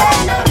 I'm a girl,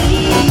 no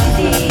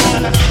easy.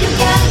 You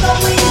can't go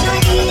with no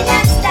eat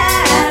that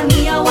style. Me,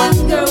 I want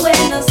girl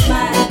with no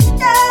smile.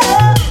 No,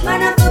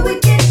 man, I do it,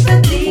 get the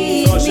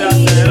feeling.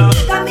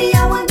 From me, I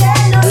want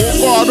girl, no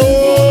easy.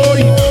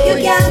 You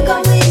can't go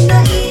with no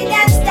eat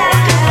that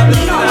style.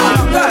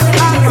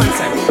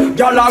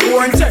 Y'all are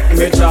going to take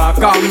me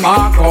chalk and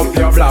mark up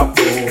your black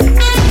book.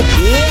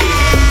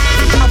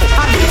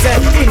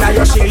 Inna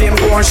your shield him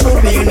go and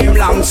shoot me in him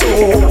long so.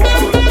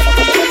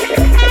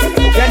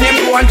 Then him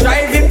go and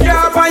drive him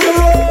car on your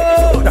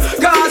road,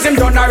 cause him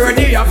done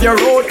already have your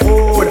road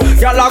code.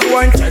 Y'all are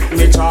going to take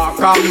me chalk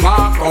and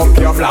mark up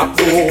your black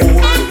book.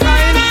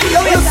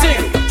 Yo, you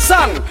sing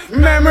song.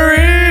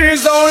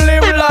 Memories don't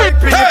live like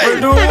people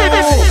do.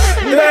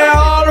 They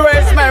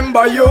always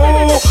remember you,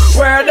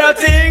 whether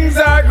things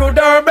are good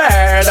or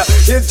bad.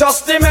 It's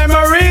just the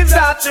memories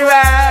that you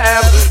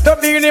have. The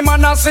beginning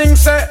man a sing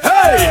say,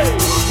 hey,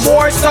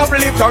 boy stop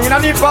live down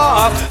in the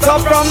past.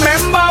 Stop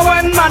remember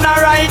when man a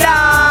ride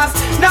us.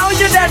 Now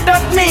you dead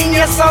don't mean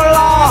you're so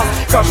lost.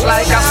 Cause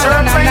like a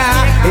serpent,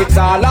 it's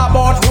all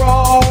about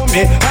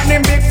Romy and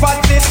them big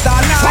fat sister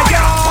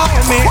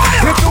Naomi.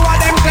 The two of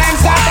them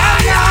claims that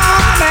they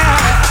know me.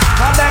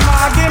 And them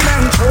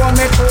argument show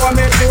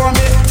me.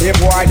 The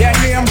boy their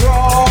name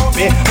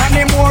Romy and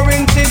the more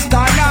in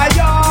sister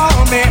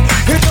Naomi.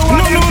 The two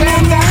of them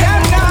claims that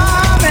they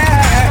know me.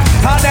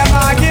 And them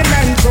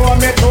argument show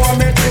me.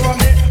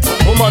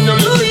 Woman, you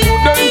living too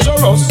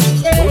dangerous.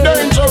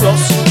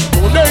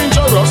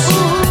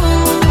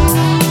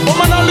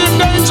 Woman, I live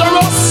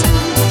dangerous.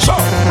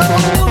 Sure.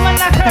 Woman,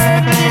 I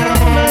heard in a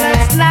rumor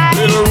last night.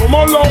 Little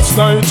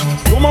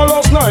rumor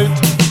last night.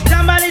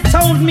 Somebody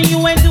told me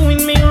you ain't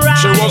doing me right.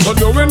 She wasn't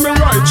doing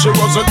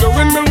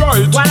me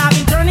right. While I've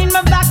been turning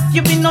my back,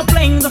 you've been not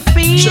playing the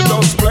field. She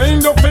just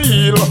playing the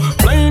field.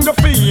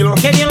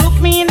 Can you look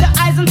me in the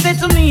eyes and say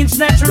to me it's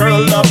natural?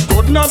 Girl, that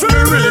could not be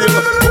real.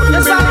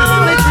 That's all I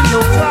wanted to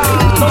know.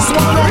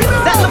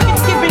 That look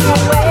is giving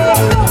away.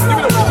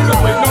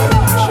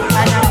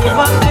 And I give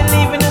up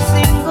believing a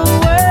single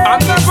word. I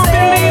never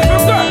believe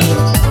in that.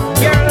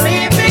 You're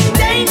living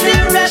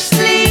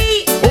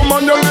dangerously.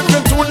 Woman, you're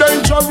living too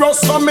dangerous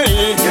for me.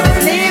 You're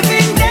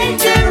living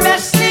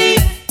dangerously.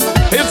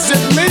 Is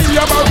it me,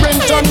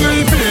 Aberrant and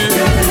Levy?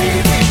 You're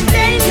living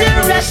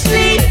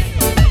dangerously.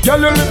 Girl,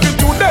 you're living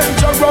too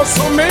dangerous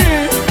for me.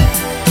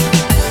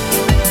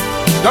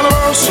 Girl,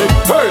 mercy,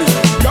 hey.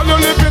 Girl, you're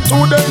living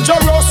too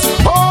dangerous.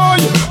 Boy,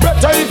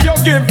 better if you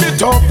give it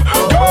up.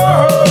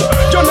 Girl,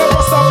 you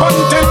never stop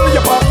until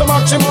you pass the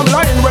maximum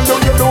line. Well,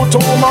 you do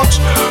too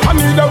much. I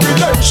need a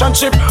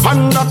relationship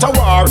and not a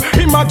war.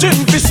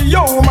 Imagine this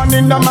woman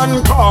in a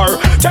man car.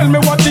 Tell me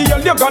what the hell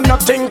you gonna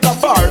think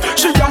of her.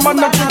 She a man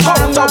that drink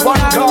out of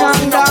one car.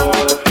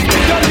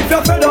 Girl, if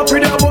you're fed up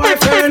with your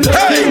boyfriend,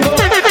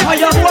 or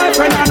your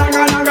boyfriend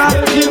naga,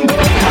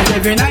 and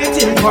every night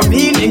him come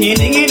in,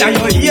 dinging in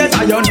your ears,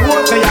 and your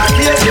nose say your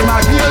face, him a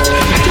gaze.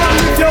 Girl,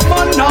 if your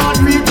man not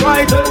read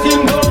right, and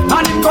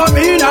him come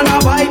in and a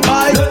bite,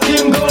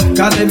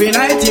 cause every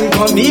night him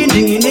come in,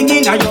 dinging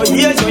in your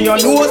ears, and your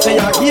nose say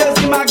your face,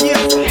 him a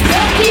gaze.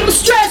 People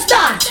stressed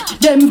out,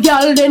 them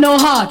gal they no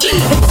hard.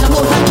 It's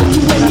about to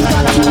you when you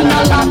got you in a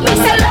lot. Me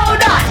say loud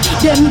that,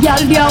 them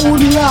gal they a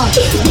wood rat.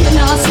 They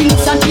not sleep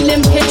until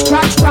them catch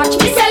scratch.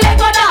 Me say let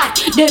go that,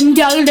 them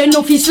gal they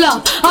no fi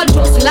slap. I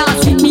just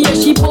last with me and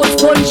she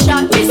post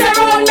gunshot. Me say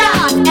round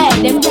that,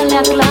 hey them gal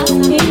a class.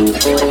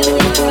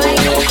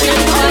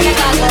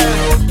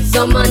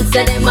 Some man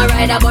say them a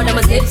ride but them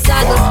a zip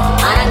saddle.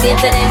 And I think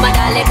to them a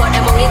dolly but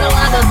them a wiggle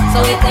waggle.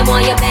 So if them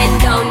want you bend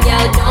down,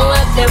 y'all don't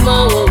have them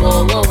a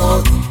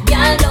whoa.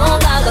 Y'all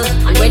don't goggle.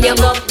 And when you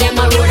buck them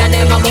a road and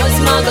them a bus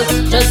muggle,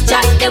 just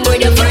chat them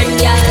with your friend,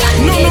 y'all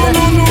and nigga.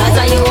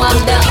 Cause you have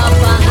the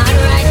upper hand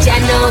right,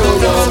 you know.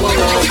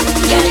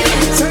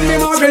 Send the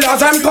Marvelous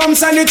them come,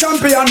 send the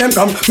champion them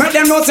come. Make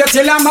them know say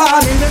till a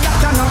man in the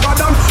doctor no go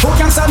down. Who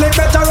can sell it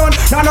better run?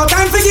 Now no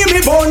time to give me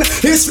bone.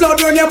 This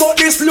flood when you bought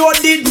this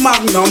loaded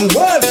magnum.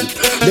 Well,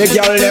 the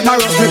girl them a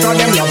rush because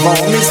them love how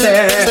me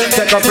stay.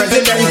 Take a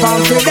president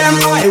pound to them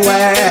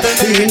highway.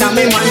 In a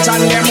me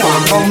mansion them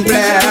want come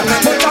play.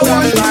 But I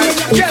want time,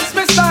 yes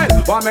me style.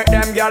 Want make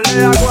them girl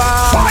lay a go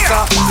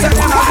answer. Say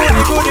them a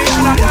goody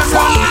and a them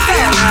run the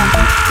thing.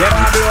 Them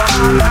a blow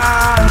and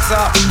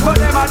answer. But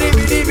them a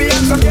DB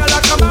and some girl a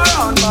come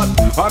around.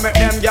 But I make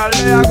them girl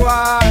lay a go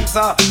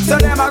answer. So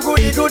them a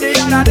goody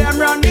and a them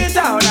run the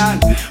town. And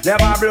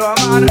them a blow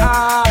and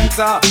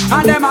answer.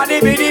 And them a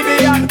DB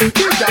and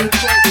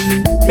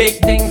big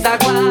things are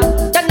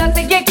gone. Then I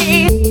say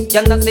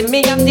You know see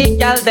me and the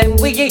girl them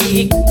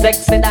weak.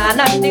 Sexy than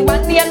the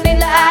one and the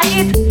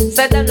light.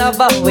 Say them love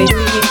how we right.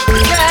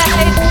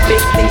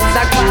 Big things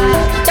are gone.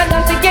 You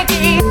know see you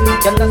geek.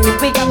 You know see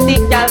we and the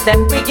girl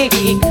them weak.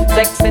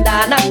 Sexy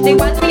than the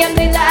one and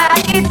the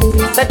light.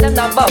 Say them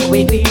love how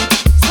we right.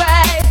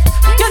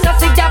 You know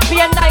see you be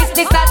nice,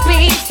 this a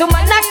sweet. To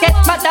man I get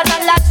mad and a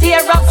lot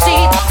tear up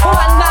seat.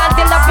 One man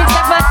the love is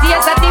 7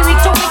 days of the week.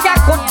 So we can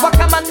cook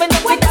walk a man when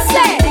we can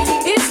say.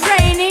 It's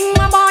raining,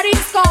 my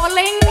body's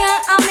calling.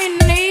 I'm in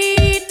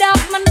need of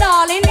my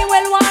darling. He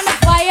will want a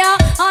fire,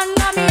 and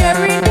I'm here,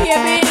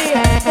 baby.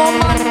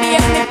 Come on,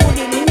 baby, put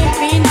it in the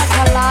pina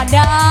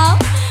colada.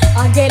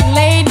 I get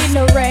laid in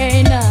the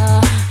rain.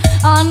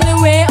 On the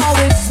way,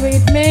 always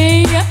sweet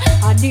me.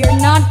 I dare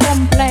not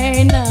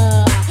complain.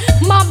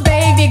 My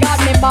baby got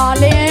me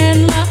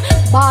balling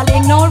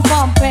out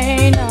from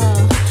pain.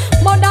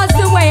 But that's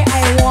the way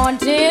I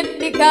want it,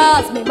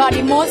 because my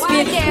body must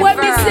feel what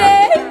we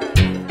say.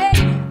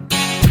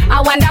 I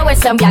wonder where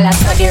some gyal are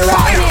study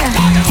round.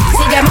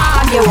 See them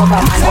argue over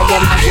man with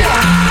them a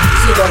share.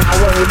 She don't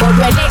worry about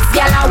when next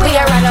gyal are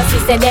wear, and us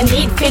say them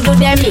need to do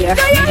them here.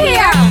 Do you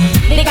hear?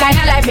 The kind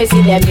of life we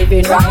see them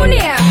living round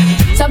here.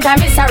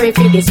 Sometimes it's sorry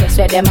for this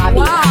where them a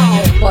be.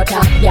 But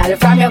gyal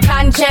from your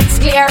conscience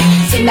clear.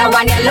 See the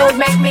one you load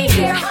make me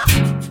hear.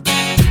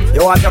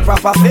 You want a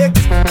proper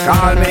fix?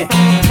 Call me.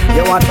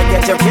 You want to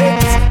get your fix?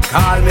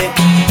 Call me.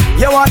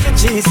 You want the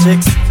cheese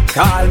sticks?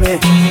 Call me.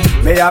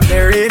 May have the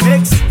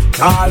remix?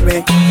 Call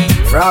me.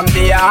 From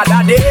the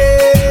other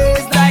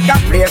days, like I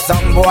play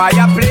some boy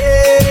I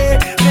play.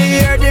 Me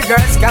hear the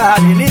girls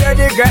calling, hear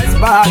the girls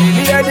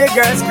bawling, hear the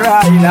girls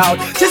crying out.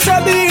 Just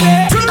a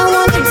minute. I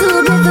want a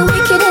dude with the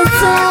wickedest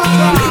sound.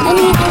 I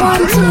need a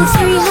 1, 2,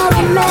 3, how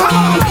we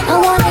man.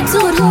 I want a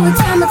dude who would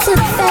time it to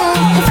the fan.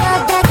 If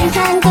I back and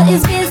handle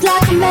his biz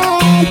like a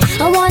man.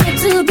 I want a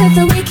dude with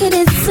the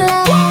wickedest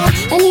sound.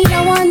 I need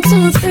a 1,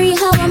 2, 3,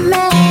 how a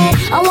man.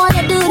 I want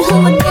a dude who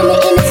would give me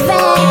in his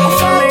van.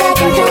 If I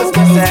back and handle his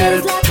biz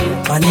like a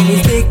man. My name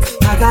is Dick.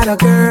 I got a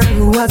girl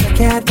who was a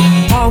cat,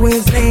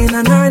 always laying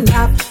on her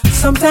lap.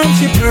 Sometimes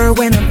she purr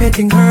when I'm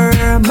petting her.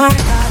 My God,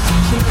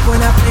 she love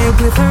when I play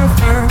with her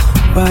fur.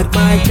 But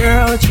my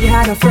girl, she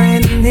had a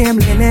friend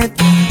named Lynette.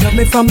 Loved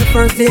me from the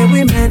first day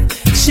we met.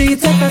 She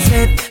took a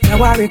set,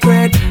 now I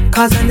regret,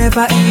 cause I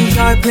never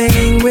enjoyed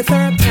playing with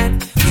her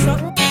pet.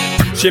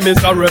 She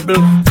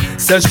miserable,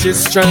 says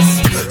she's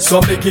stressed,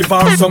 so me give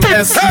her some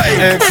SEX.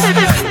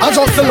 I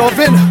just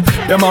loving,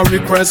 them a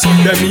request.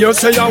 Them here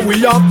say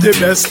we have the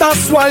best.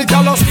 That's why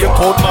y'all stay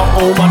out my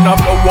home and I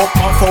blow up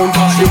my phone,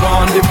 cause she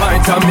want the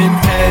vitamin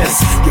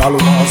S. Y'all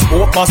want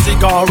smoke my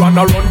cigar and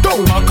I run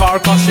down my car,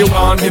 cause she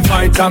want the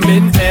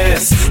vitamin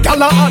S.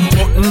 Y'all a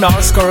unbutton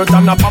her skirt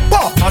and I pop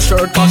off my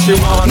shirt, cause she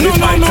want the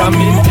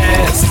vitamin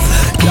S.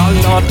 Y'all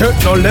not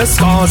hurt no less,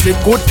 cause it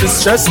could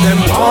distress them.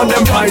 Want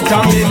them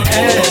vitamin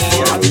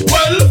S.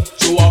 Well,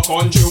 to a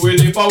country we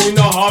live and we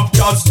no have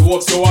gas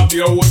stove, so a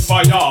beer wood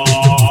fire.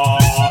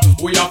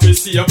 We have to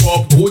save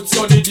up good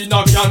so the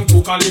dinner can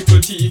cook and little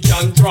tea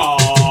can draw.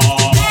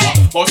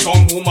 But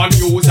some woman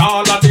use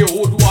all of the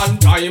wood one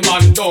time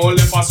and don't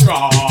left a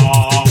straw.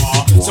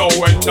 So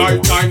when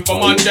night time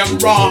come and them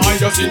raw,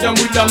 you see them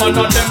with them and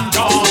them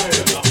die.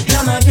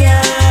 Come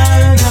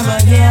again, come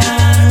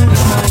again,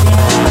 come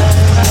again.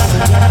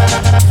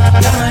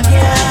 Come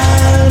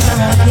again,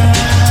 come again,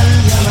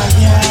 come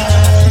again,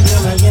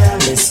 come again.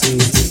 Let's see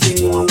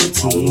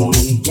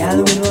beauty, girl,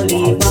 we will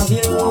leave our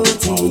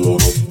beauty.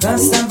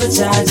 Custom for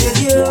charge your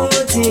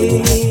beauty,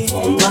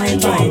 my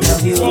point of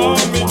view.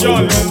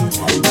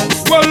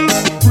 Well,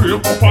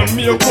 break up and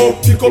make up,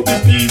 pick up the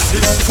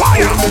pieces.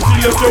 Fire!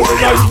 Feel if you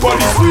like what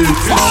is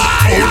sweetest.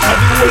 Out of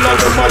the whole of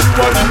them and you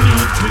are the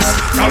neatest.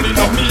 Calling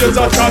up me as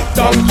a shot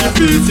down the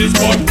pieces.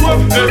 But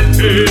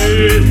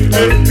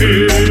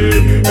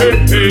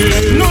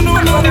no, no,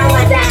 no, no.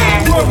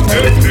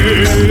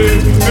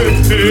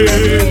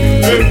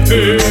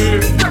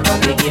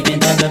 We giving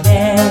them the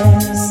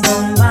best.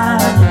 On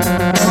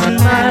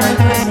my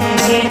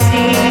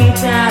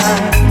Getita.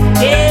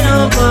 Que no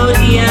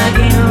podía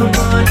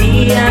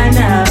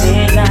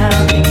navegar.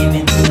 We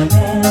giving them the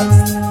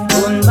best.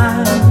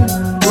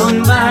 Un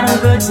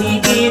barco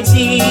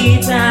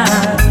chiquitita.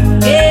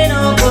 Que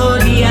no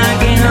podía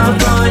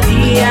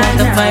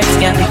The vibes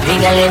can be big,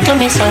 girl, to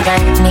me so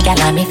right. Me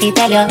girl, me fi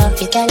tell you,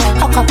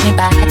 hook up me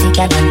body,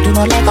 girl, and do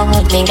no Lego.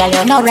 Me girl,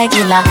 you no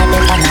regular,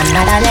 they from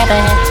another level.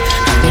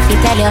 Me fi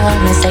tell you,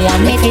 me say I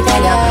me fi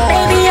tell you.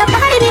 Baby, your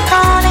body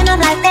calling, I'm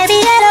like,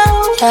 baby,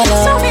 hello.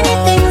 So many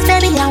things,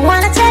 baby, I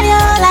wanna tell you.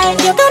 Like,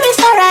 you do me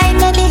so right,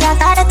 baby, I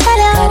gotta tell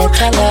you.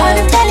 I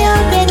wanna tell you,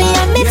 baby,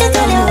 I me fi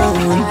tell you.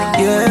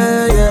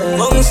 Yeah, yeah.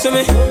 Bounce to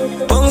me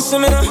now. Bounce to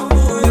me now.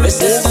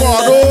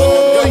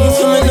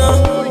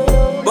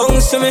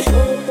 Bounce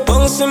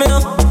to me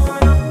now.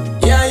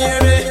 Yeah, yeah,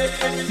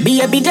 baby.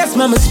 Baby, just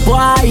mama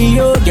spoil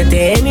you. Get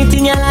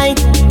anything you like.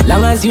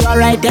 Long as you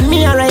alright, then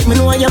me alright. Me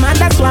know you're mad,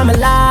 that's why I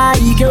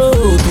like you. To a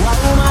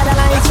woman that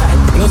likes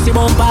right. You see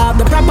bump up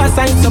the proper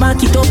sign, so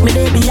back it up me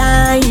day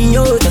behind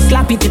you. Just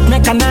slap it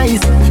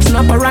mechanized.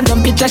 Snap a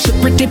random picture, she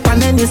pretty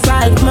on any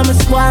side. Mama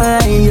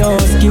swine, yo,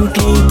 skin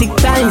clean, thick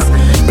ties.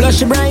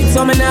 Blush bright,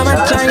 so me never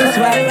chance.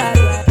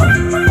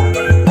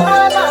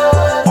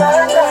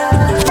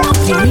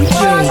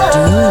 DJ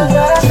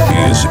Doom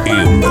is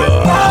in the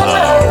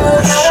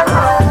house.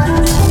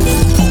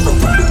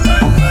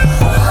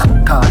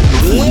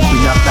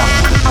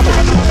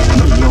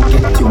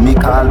 Me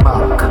call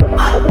back.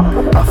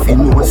 I feel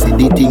no see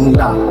the thing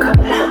lock.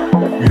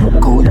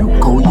 Look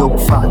how you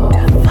fat.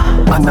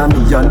 And I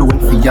me alone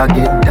for ya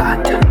get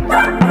that.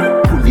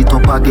 Pull it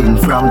up again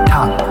from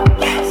top.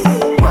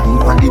 Wine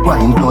for the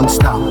wine don't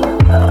stop.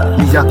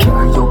 Me a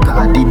carry your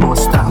car the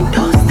bus stop.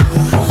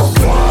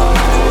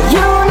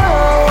 You know,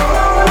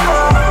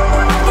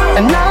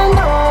 and I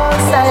know.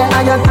 Say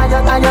ayat,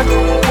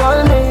 call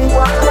me.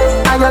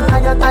 Ayat,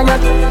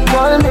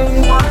 call me.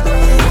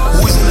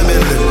 Who's in the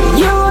building?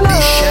 You know.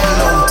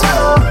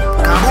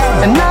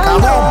 And now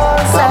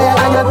say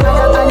ayat,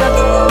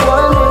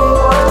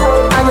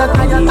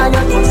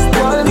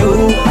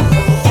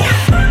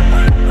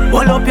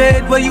 hold up your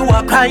head where you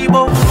are cry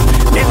about.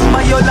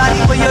 Remember your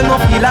life where you no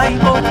feel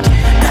like about.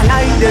 The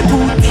line the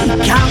too deep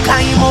can't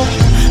climb up.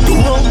 Do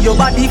how your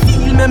body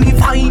feel make me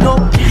find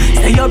out.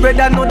 Say your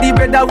brother know the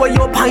brother where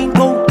you pint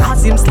out.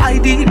 Cause him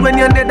slide it when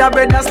your nether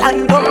brother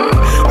slide up.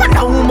 Wonder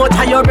how much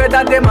of your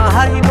brother them a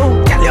hide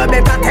out. Tell you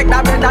better take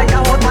that brother you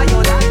out of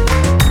your life.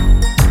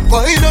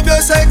 Wind up your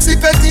sexy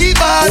petite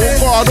body.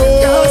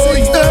 Girl,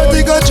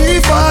 630 got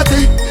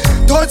 340.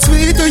 Touch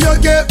me till you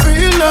get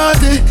real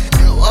naughty.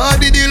 You want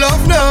the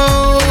love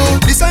now.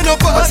 This ain't no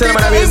party.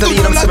 Don't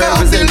do like a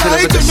happy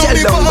light. You know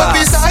me for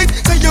beside.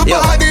 Say your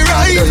body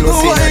right.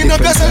 Wind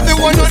up yourself, you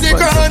want on the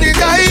ground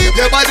type.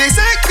 Your body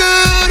say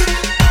good.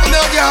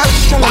 Now girl,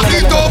 back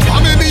it up.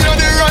 I mean me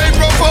on the right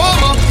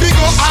performer. Me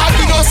go hard,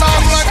 me no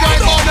sound like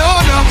right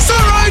banana. So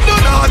right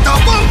now,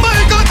 top of my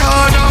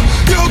katana.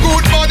 Your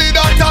good body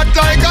that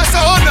like a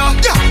sauna.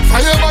 Yeah,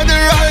 fire on the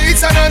right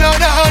side, na.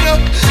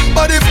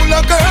 Body full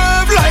of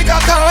curve like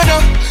a corner.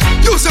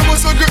 You say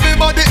must grip me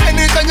body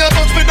anytime you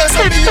touch me. That's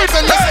a me up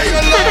and say you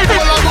love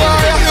all of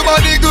wire. Your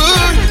body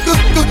good.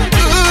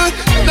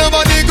 Your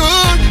body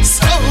good,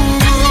 so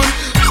good.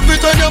 If you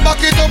turn your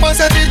back it up and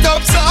set it up,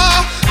 so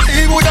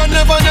he woulda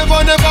never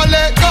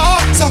let go.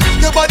 So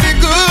your body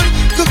good.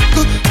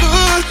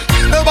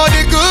 Your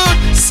body good,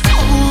 so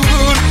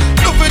good.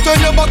 If you turn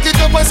your back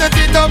it up and set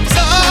it up,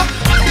 so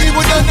he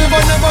woulda never.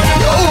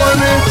 You want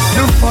me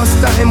the first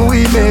time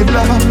we made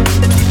love.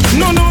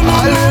 No.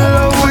 I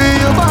love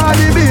with your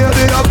body,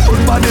 baby. Your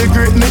good body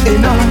grip me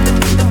enough.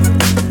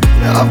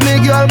 You have me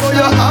girl, but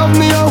you have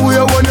me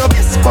away when you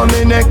kiss for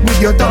me neck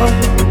with your tongue.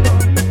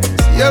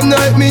 Same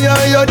night me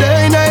and your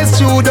day nice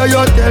true that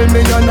you tell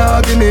me you're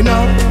not give me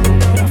now.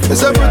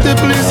 It's a pretty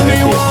place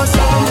me want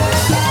some.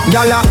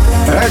 Gala,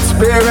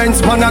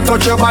 experience man I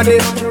touch your body.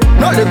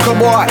 No little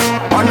boy,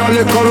 and no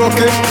little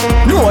rookie.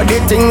 Know the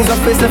things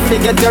up is if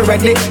you get you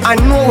ready. I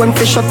know when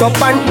fish shut up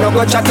and no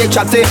go chatty.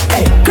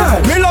 Hey girl,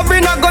 me love me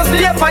not go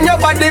sleep on your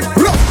body.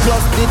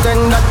 Plus the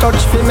tender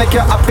touch fi make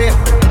you happy.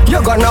 You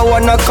gonna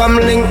wanna come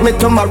link me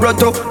tomorrow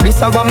too. This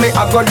is what me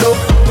I go do.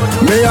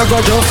 Me I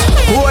go just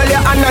hold your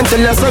hand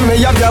until you see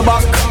me have your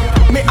back.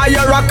 Me and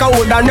your rock, I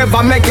woulda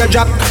never make you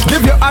drop.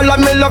 Give you all of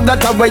me love,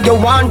 that's the way you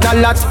want a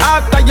lot.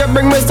 After you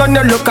bring me son,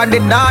 you look at the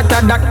data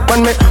that.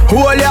 When me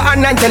hold your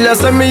hand until you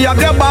see me have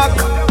your back.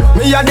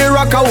 Me and the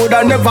rock, I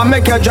woulda never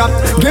make you drop.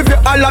 Give you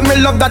all of me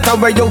love, that's the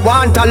way you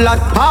want a lot.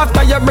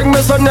 After you bring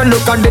me son, you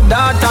look at the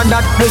data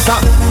that. This a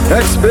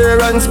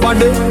experience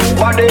body.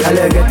 I'll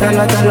get a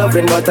lot of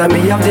loving, but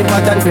me have the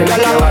pattern to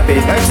make you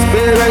happy.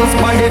 Experience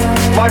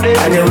body.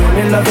 And you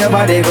me love your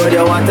body good,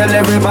 you want tell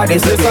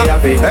everybody so be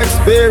happy.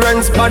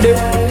 Experience body.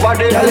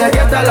 I'll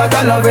get a lot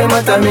of loving,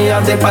 but me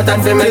have the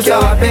pattern to make you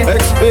happy.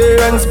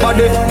 Experience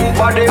body.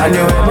 And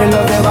you me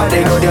love your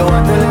body good, you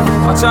want tell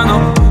everybody. Watch out now,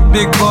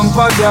 big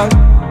bumper girl.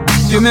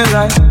 You me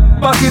like,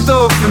 back it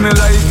up, you me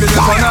like, you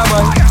the wanna buy.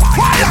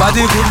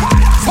 Body good,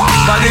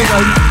 body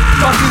right.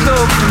 Back it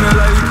up, you me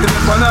like, you the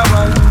wanna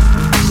buy.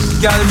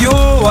 Girl, you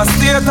a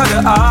state of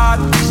the art,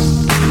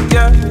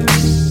 yeah.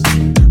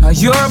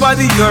 Your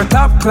body, your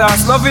top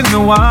class, loving me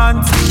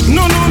want.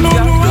 No.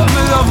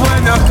 Me love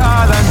when you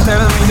call and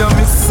tell me you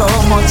miss so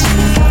much.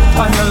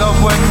 And you love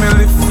when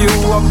me lift you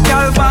up,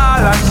 girl,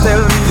 ball and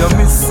tell me you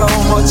miss so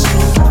much.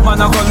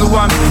 Man, I go do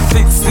one me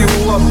fix you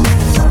up.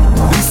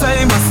 You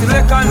say me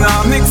select and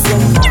I mix you.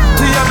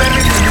 To your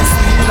belly, you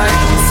sleep like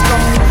this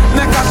cup.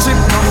 Make a chip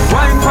now,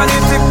 wine for the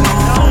tip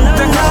now.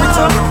 Take a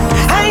picture now.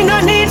 I no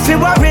need to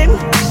worry.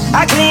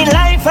 A clean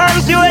life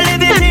and pure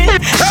living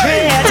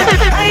straight.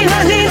 I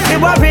no need to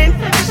worry.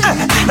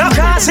 No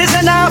crosses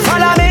and no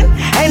follow me.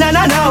 Hey, no.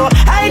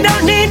 I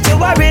don't need to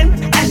worry.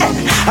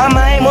 And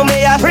my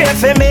mommy a pray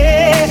for me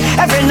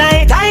every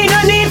night. I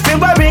no need to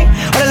worry.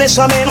 Well,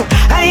 listen me,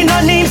 I no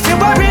need to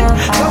worry.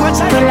 So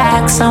much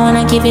relax, I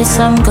wanna give you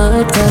some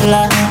good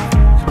love.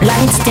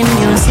 Lights, the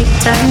music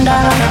turned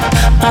up.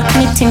 Pack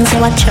me things,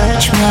 you a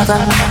church me go.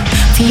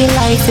 Feel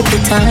like every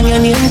time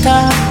you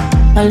enter.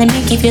 Well, let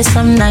me give you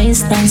some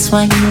nice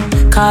wine.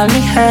 Call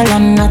me Earl,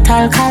 I'm not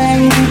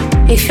alkaline.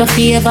 If you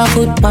feel ever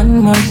good, one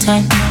more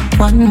time.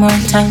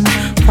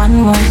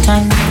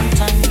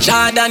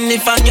 Jordan,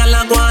 if a girl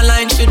a go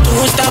online, she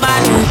too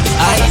stubborn.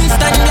 I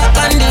instant block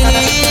and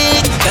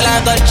delete. Girl,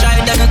 I go try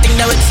them thing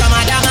that with some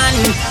other man.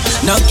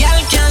 No girl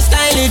can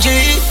style it, G.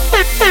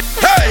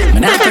 Hey!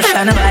 Man, I push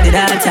on nobody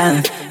that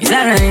time. It's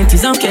alright,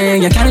 it's okay,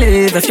 you can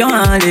live if you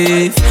want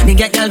live. Me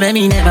get girl,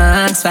 baby, never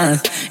ask for.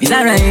 It's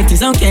alright,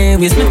 it's okay,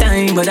 waste my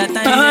time, but that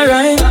time.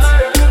 Alright,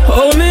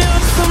 hold me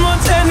up so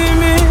much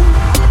enemy.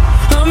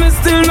 And me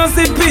still not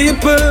see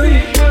people.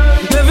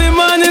 Every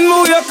morning,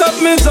 move your cup,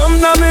 me jump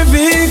down my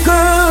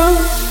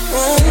vehicle.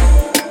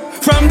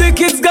 From the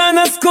kids gone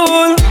to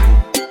school,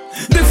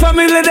 the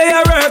family they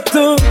are hurt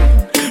too.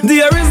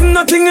 There is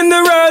nothing in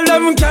the world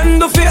that can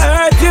do for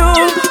hurt you.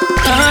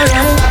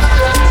 Alright,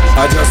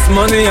 I just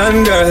money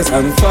and girls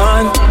and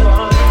fun.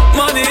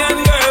 Money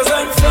and girls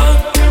and fun.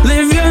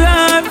 Live your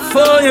life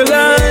for your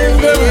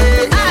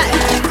life.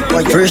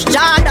 First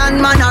Jordan,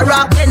 man, I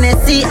rock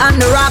Hennessy and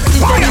the rap. If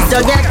you need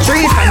to get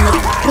three from the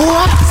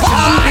whoop.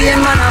 Champagne,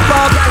 man, I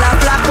pop, y'all a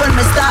black. When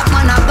me stop,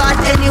 man, I got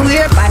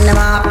anywhere from the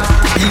map.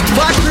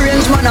 What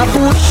range, man, I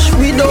push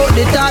without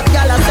the top.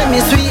 Y'all a send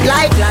me sweet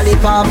like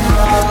lollipop.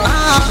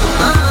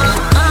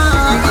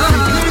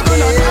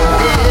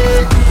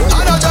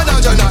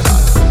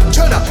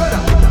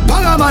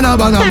 Banga mana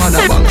banga mana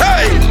banga.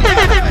 Hey!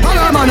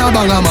 Banga mana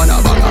banga mana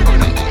banga.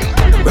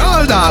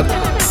 Roll dog.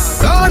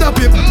 Roll up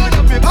it.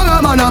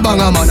 Banga mana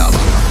banga mana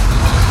banga.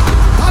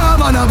 Banga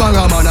mana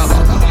banga mana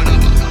banga.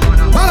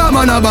 Banga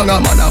mana banga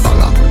mana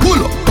banga.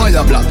 Pull up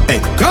fire black. Hey,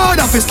 crowd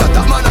of fist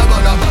attack. Mana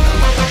banga mana.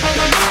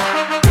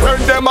 When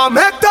them a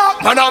make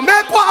talk, man a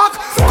make walk.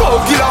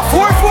 Go kill a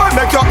 4-4,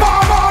 make your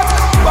palm out.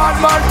 Bad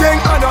man thing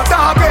and a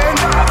talking.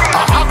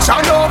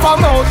 Action over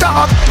mouth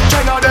talk.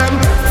 10 of them.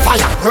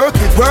 Fire, work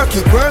it, work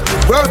it, work it,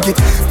 work it.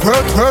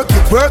 Work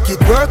it, work it,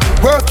 work it,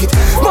 work it.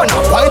 Man,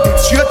 I wipe it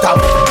straight up.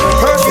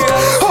 Perfect.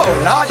 Oh,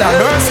 Lord have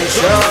mercy.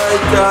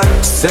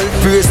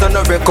 Self-praise and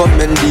a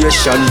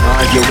recommendation.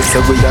 You will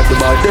say we are the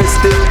baddest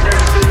thing.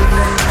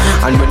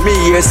 And when me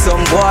hear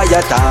some boy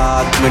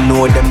attack, me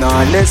know them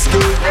not honest.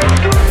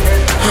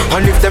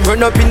 And if them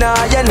run up in a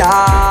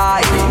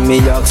eye, me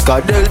ask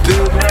God help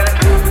you.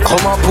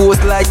 Come and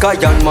pose like a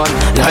young man,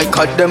 like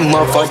a them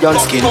of a young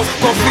skin.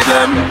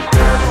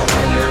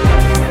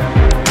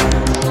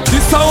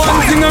 This a one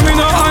thing I me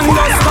no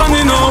understand,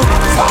 you know.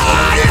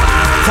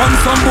 From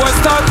some boys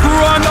start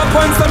growing up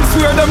and some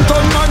swear them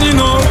turn man, you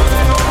know.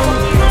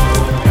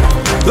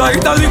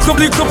 Like the little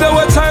they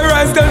will try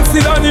rise them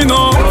sit down, you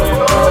know.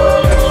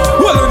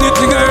 Well,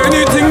 anything or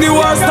anything the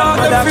war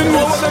start them feel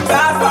more.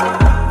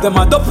 Them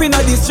a dope inna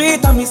the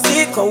street and me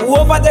see go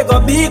over they go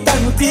beat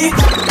and teach.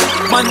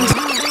 Man.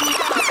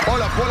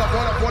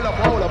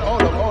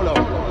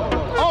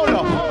 Hold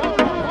up.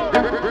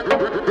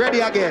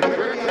 Ready again.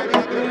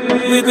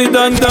 We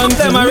done,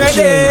 them a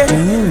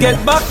ready.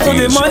 Get back to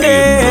the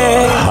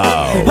money.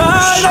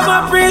 All them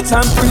a preach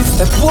and preach.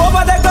 Step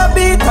over they go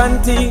beat and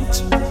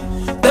teach.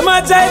 Them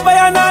a jive by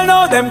and all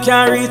know them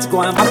can't reach.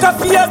 Go and back up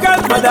for your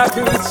grandmother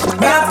preach.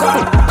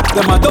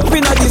 Them a dope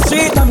inna the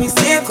street and me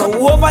see go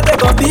over they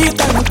go beat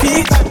and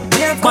teach.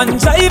 Man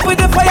jive with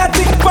the fire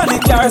tick on the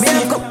car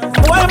seat.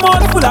 One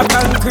mouth full of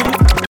concrete.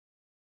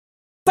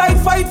 Side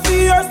fight for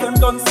years them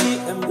don't see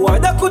them boy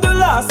that could the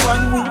last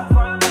 1 week.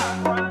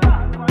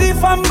 The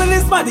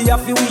family's mad they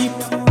have to weep.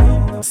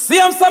 See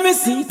them so me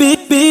see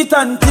beat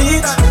and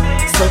teach.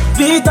 So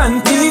beat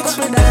and teach.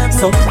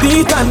 So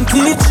beat and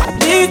teach.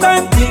 Beat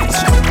and teach.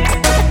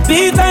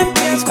 Beat and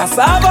teach.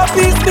 Cassava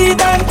peace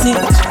beat and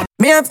teach.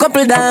 Me have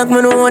couple dog, me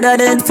know what that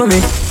did for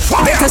me.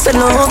 Better say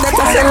love,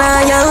 better say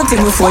loyalty.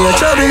 Before you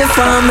trouble the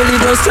family,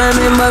 just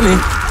remember me.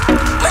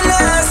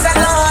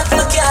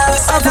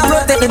 I have to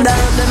protect the dog,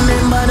 them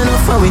remember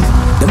enough for we.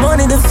 The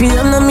money, the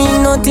fame, no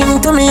mean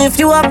nothing to me. If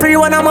you are free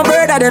one of my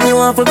brother, then you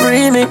want to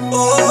free me.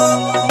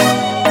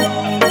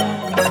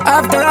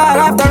 After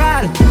all,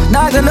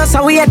 dogs and us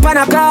are wait pan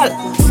a call.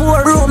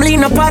 4 room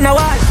lean up on a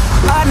wall.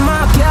 On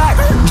my car,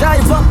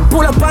 drive up,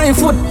 pull up on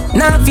foot.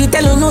 Now if you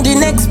tell you know the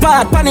next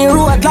part, on the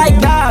road like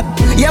that.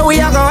 Yeah, we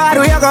are go hard.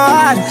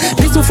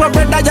 This is for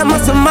brother, you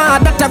must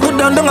mad. That a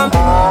good done. Who me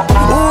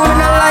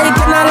not like,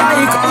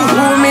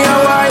 who me a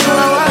why.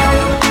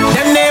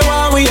 Them they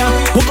want we are,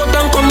 who got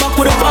them come back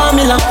with a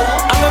formula.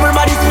 And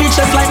everybody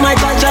speechless like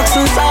Michael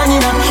Jackson song, you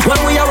know. When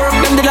we are work,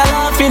 them did a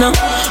laugh, you know.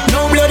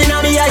 No blood in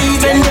me, I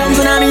even guns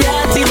in me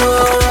heart, you know.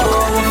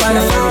 For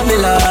the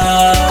formula,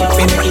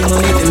 making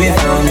money to me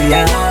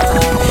formula.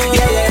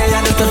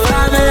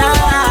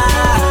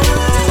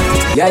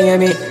 Yeah, hear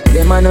me?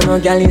 Them man no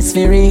girl is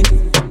free.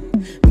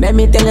 Let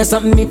me tell you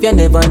something if you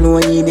never know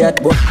an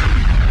idiot boy.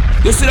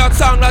 You see that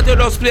song that you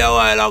just played a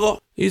while ago?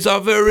 It's a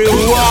very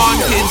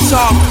wanted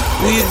song.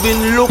 We've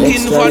been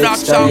looking for that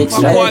song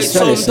for quite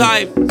some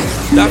time.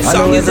 That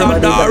song is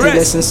on the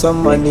arrest.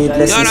 Someone need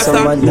lessons,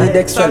 someone need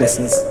extra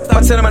lessons.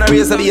 What's the man I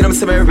raise a beat, I'm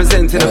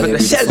representing for the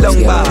shell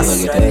down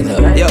boss.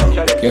 Yo,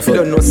 if you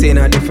don't know, say in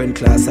a different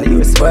class, are you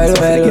responsible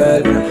for the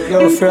girl?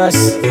 Yo,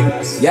 Frost,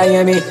 yeah,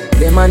 hear me?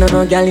 Them man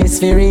no girl is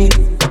free.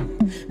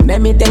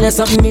 Let me tell you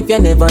something if you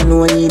never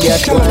know me.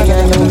 That boy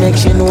and you make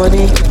she know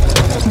me.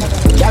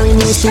 Carry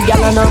news to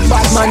girl and a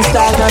bad man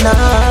style, na.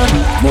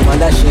 Mama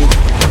that shit.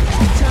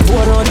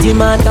 Pour out the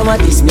matter what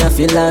this me I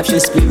feel like she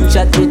speak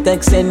chat me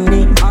text send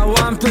me. I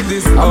want to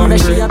this I'm gonna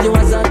show you the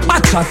was up. I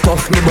chat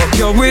off me but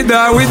you're with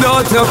her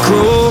without your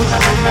crew.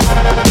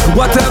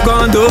 What you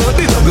gonna do?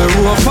 The double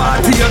row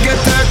party you get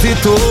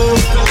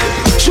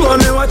 32. Show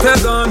me what you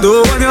gonna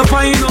do when you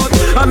find out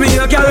I'm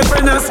your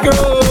girlfriend a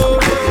screw.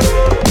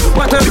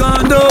 What you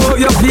gonna do?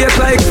 You face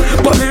like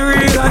but me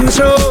real and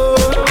show.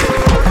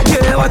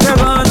 Yeah, what you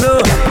gonna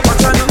do?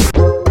 What you know?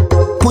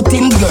 Put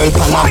him girl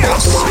pan a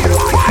bus.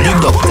 The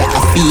doctor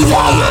I feel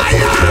her up.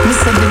 Me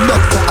said the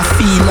doctor I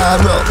feel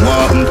her up.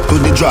 What to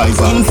the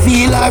driver? Him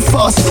feel her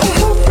first.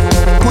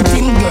 Put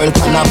him girl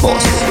pan a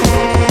bus.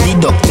 The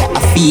doctor I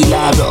feel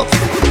her up.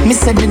 Me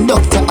said the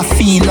doctor I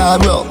feel her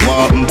up.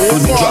 What to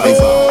the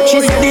driver? She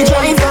said the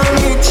driver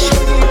rich.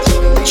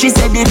 She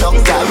said the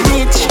doctor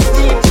rich.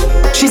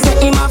 She said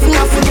him have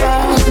enough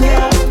girl,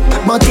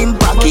 but him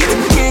pocket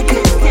big.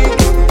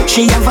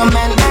 She have a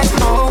man at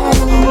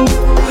home,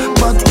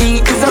 but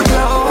he is a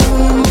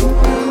clown.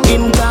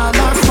 Him call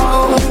her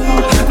phone.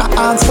 I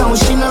ask how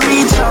she no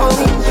reach out.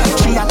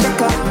 She a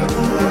take her.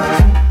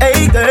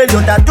 Hey girl,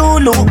 you that do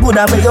look good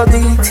at where you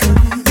did.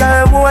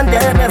 Girl, one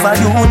them ever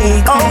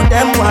unique. All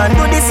them want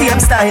do the same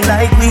style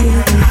like we.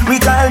 We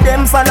call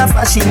them follow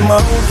fashion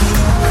monkey.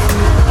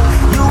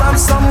 You have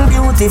some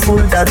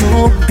beautiful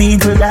tattoo.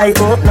 People like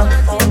up now.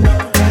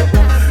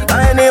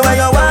 Anyway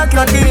you walk,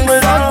 your thing will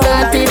go.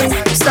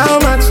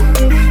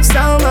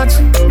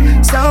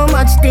 So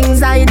much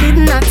things I did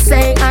not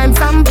say. I'm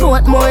from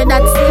Portmore,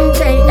 that's in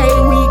J.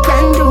 Hey, we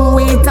can do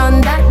it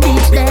on that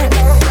beach there.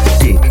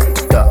 Tick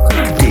tock,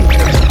 tick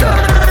tock.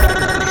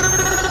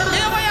 You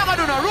know what you gonna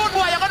do now? Rude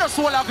boy, you gonna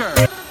swallow a girl.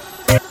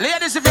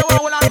 Ladies, if you want to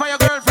hold on for your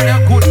girlfriend,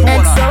 you're good for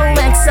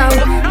XOXO,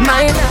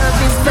 my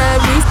love is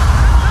very.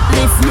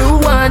 If you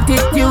want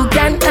it, you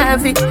can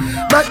have it.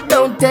 But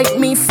don't take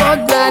me for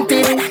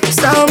granted.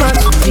 So much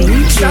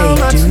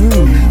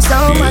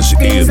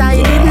things I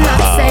did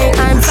not say.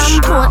 I'm from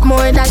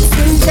Portmore, that's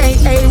in J.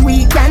 Hey,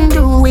 we can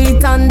do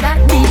it on that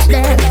beach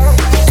there.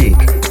 Tick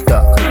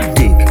tock,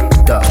 tick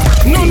tock.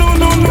 No.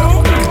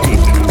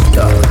 Tick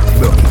tock,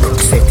 broke it,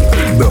 set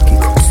it, broke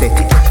it, set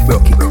it,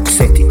 broke it,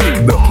 set it,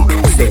 broke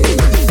it, set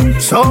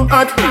it. So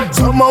hot,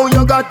 somehow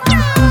you got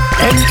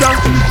extra.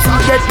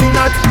 Forget me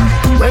not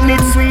when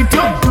it's sweet.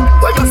 Yo,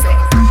 what you say?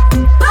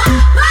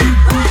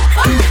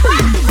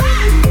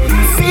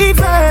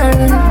 Fever.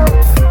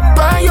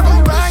 Buy up.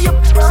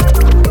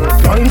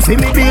 Time for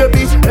me,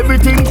 baby,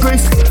 everything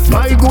crisp.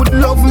 My good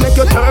love make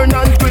you turn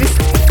and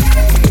twist.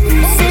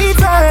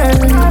 Fever.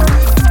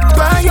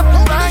 Buy up.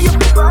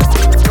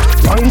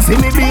 Time for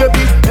me,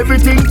 baby,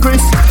 everything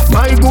crisp.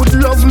 My good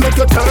love make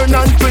you turn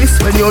and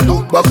twist. When you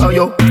look back at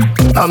you,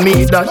 I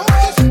mean that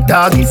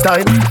doggy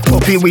style,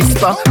 puppy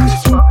whisper.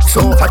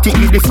 So hot it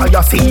give the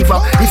fire fever.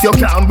 If you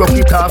can't broke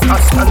it off,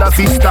 hasta la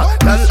vista.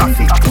 Girl,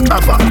 affy,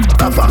 ava,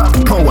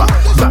 power,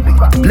 grab it,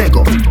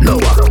 Lego,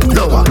 lower,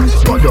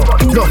 godo,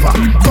 lover,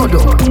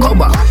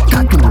 cover,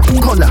 tattoo,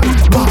 color,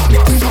 bar,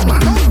 summer.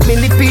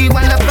 Millipede,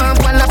 walla pump,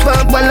 color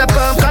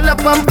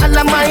pump,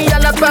 alla my,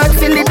 alla bad,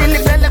 silly dilly,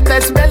 bella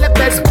best,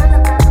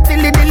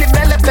 silly dilly,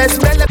 bella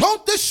best.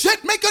 Don't this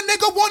shit make a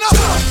nigga wanna?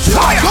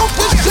 Don't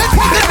this shit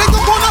make a nigga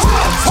wanna?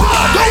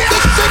 Don't this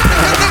shit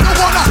make a nigga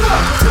wanna?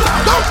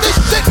 Don't this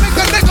shit make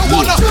a nigga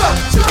wanna?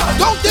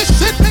 Don't this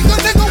shit make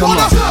a nigga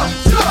wanna?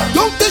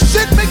 Don't this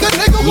shit make a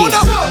nigga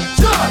wanna?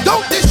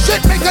 Don't this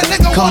shit make a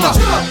nigga wanna?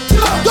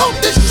 Don't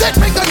this shit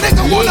make a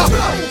nigga wanna?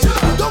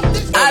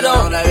 I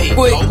don't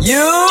with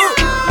you.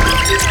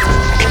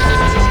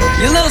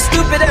 You little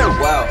stupid ass.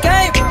 Wow.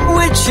 Can't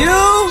with you.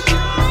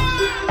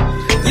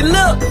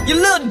 You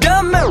little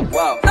dumb ass.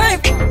 Wow. I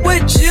ain't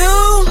with you.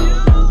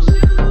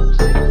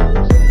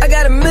 I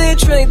got a million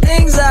trillion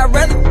things I'd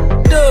rather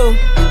do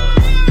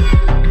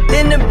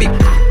than to be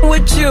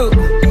with you.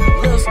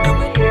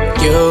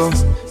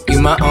 You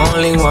my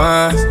only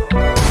one.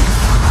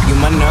 You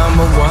my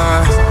number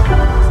one.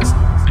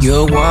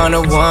 You're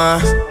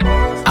one-on-one.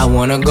 I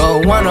wanna go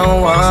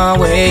one-on-one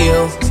with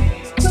you.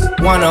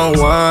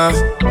 One-on-one.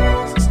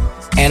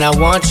 And I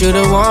want you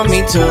to want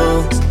me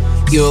too.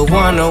 You're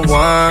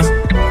one-on-one.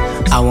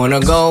 I wanna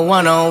go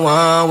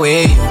one-on-one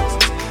with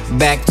you.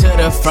 Back to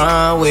the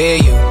front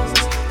with you.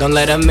 Don't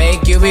let her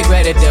make you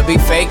regret it. They'll be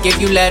fake if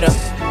you let her.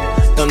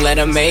 Don't let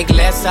her make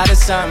less out of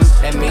something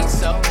that means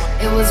so.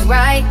 It was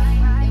right.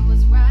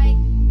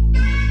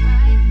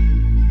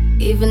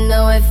 Even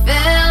though it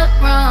felt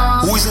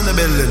wrong. Who's in the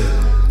building?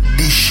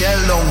 The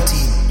Shell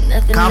team.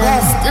 Nothing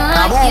has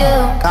done you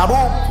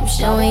Kaboom. from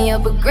showing your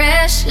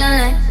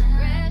progression.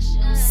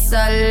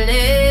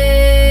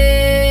 Solid.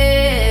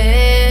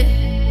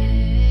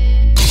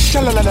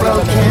 Broken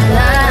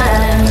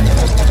line.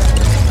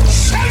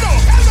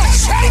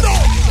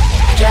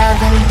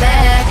 Driving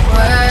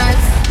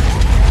backwards,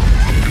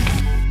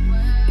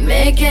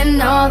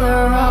 making all the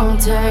wrong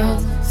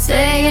turns,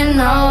 saying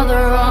all the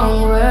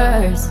wrong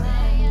words,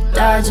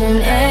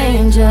 dodging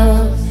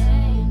angels.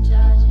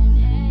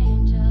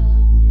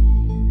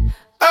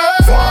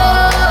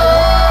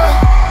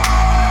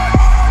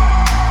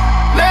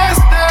 Let's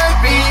not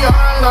be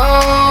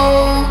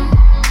alone.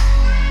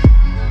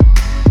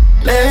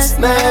 Let's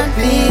not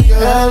be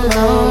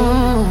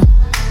alone.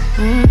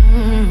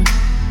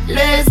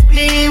 Let's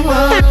be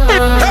one.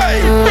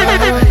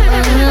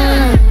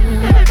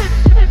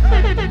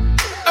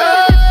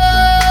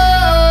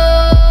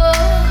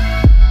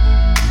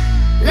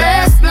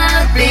 Let's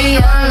not be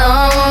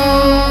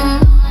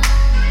alone.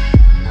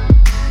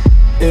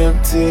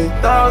 Empty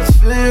thoughts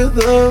fill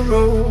the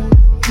room.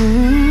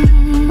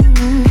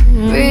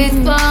 Breathe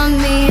for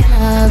me,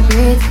 I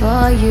breathe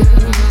for you.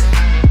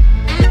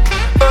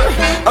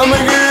 I'ma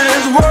get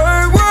this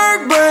work,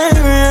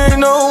 baby. Ain't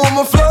no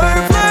I'ma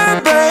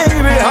flirt,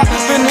 baby. Hop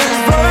in this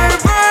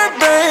flirt,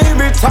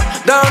 baby. Top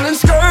down and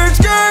skirt,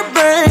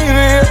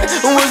 baby.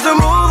 What's the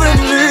moving,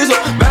 Jesus?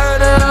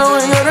 Bad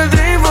now, ain't got a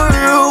thing for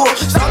you.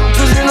 Stop,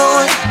 cause you know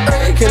it.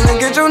 Hey, can I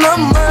get your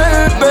number,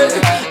 baby?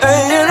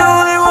 Hey, you know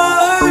it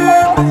was.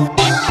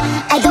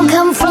 I don't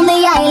come from the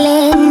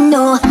island,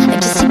 no. I'm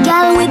just a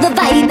gal with a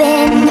vibe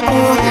and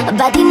oh, a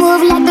body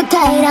move like the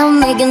tide. I'm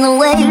making the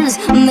waves,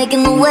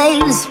 making the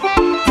waves.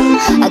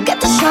 I got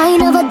the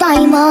shine of a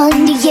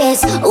diamond,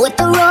 yes, with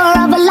the roar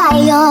of a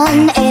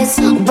lion, yes.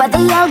 Brother,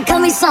 y'all call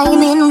me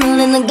Simon,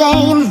 running the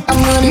game,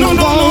 I'm running the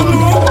game.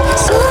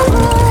 So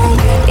boy,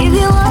 if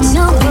you want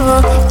to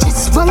go,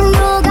 just one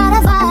go,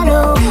 gotta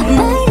follow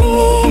my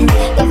lead.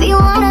 If you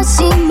wanna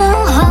see my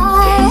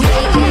heart,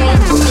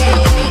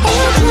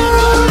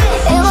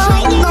 if I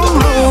ain't no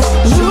more,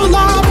 you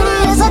got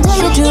unless I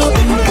tell you to,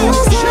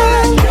 cause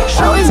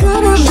I'm always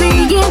gonna be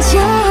in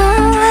charge.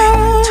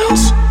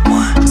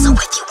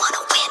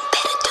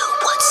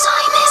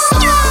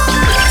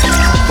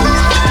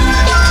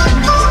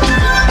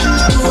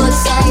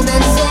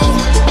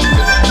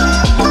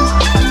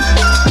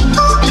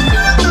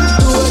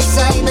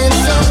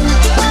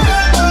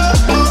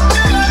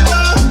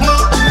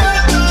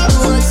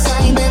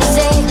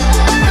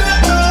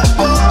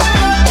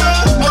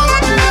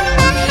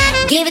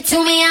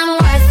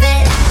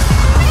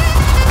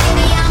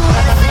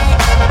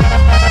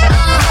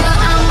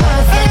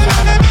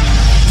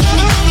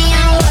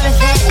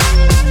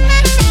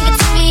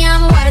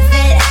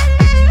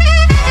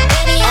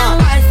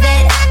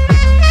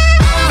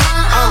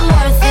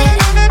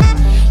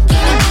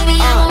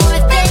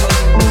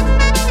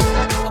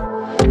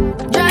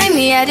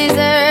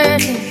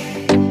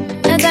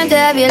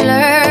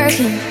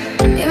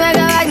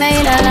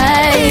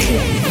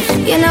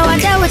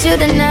 You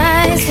the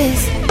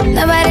nicest.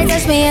 Nobody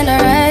touched me in a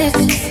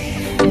righteous.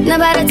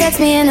 Nobody text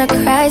me in a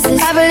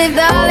crisis. I believe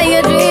that all of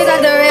your dreams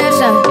are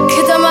duration.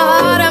 You took my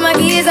heart, all my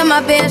keys, and my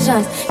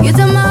patience. You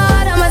took my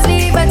heart, I must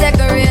leave a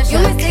decoration. You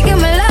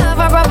mistaken my love,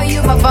 I brought for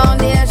you for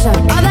foundation.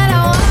 All that I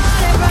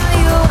wanted from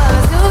you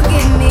was to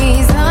give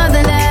me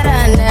something that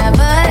I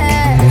never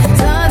had,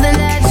 something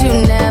that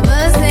you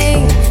never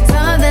seen,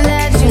 something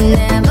that you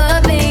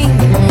never been.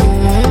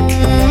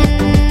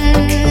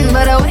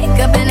 But I wake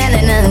up and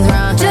nothing's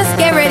wrong. Just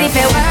get ready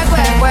for work,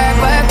 work, work,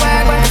 work,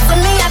 work, work. To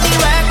me, I be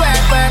work,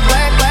 work, work,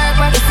 work, work,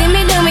 work. You see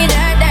me do me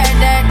dirt, dirt,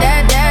 dirt,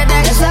 dirt, dirt,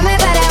 dirt. Just let me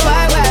by that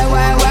work, work,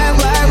 work, work,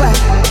 work, work.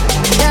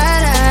 Da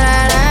da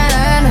da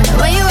da da.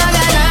 When you walk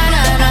out, na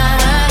na na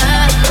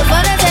na. Before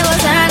the table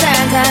turn,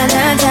 turn, turn,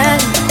 turn, turn.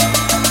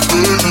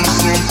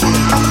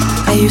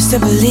 I used to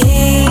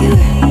believe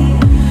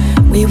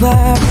we were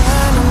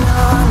running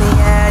on the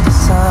edge of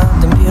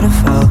something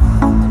beautiful,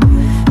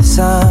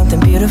 something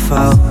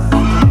beautiful.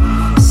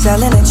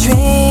 Selling a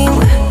dream,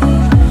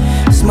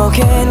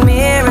 smoking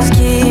mirrors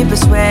keep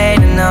us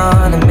waiting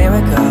on a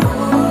miracle,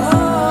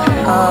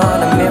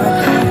 on a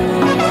miracle.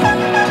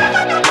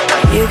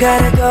 You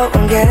gotta go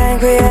and get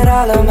angry at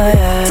all of my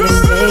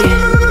honesty.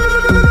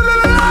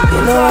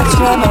 You know I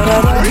try, but I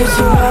don't do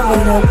too well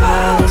with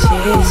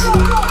apologies.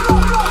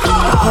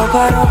 I hope I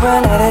don't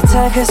run out of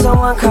time, cause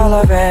someone call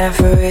a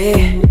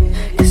referee.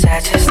 Cause I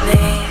just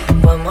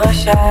need one more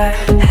shot,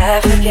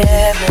 have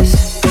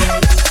forgiveness.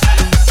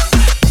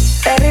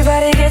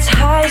 Everybody gets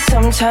high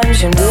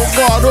sometimes, you know.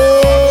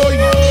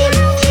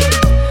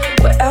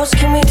 What else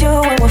can we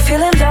do when we're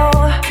feeling low?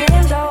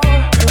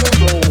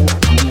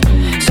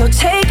 So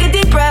take a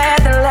deep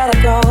breath and let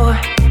it go.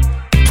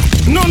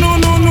 No, no,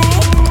 no, no.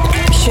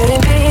 You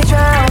shouldn't be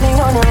drowning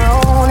on your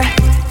own.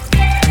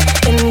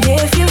 And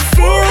if you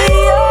feel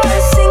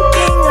you're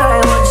sinking,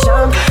 I will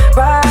jump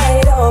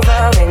right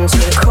over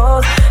into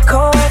cold,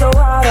 cold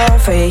water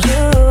for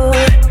you.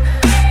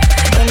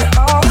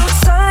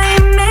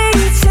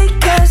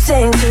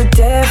 To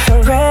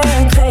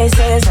different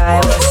places, I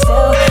will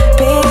still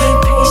be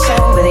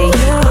patient with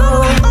you.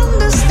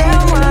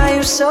 Understand why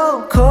you're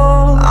so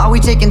cold. Are we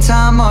taking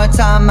time or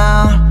time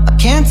out? I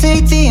can't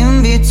take the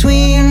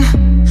in-between.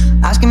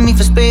 asking me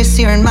for space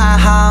here in my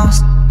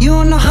house.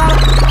 You know how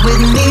with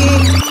me.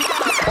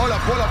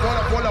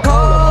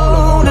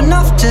 Cold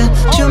enough to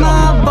chill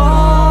my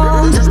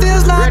bones. It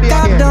feels like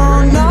I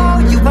don't know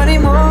you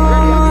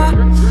anymore.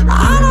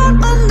 I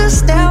don't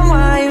understand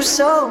why you're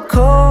so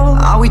cold.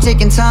 Are we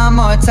taking time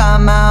or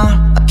time out?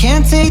 I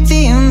can't take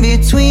the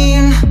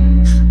in-between.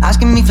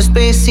 Asking me for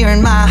space here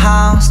in my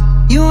house.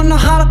 You know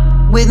how to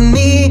with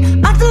me,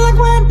 acting like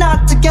we're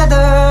not together.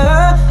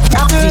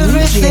 After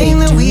everything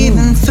that we've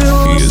been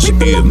through,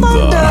 sleeping up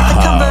under the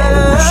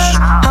covers.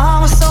 I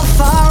was so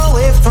far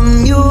away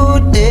from you,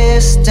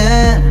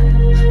 distant.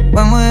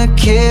 When we're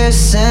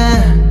kissing,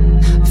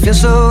 I feel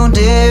so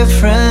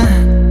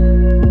different.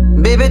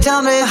 Baby,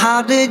 tell me,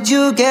 how did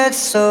you get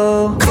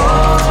so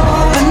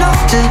cold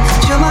enough to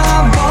chill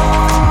my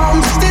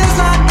bones? It feels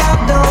like I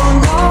don't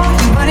know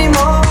you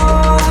anymore.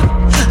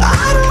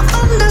 I don't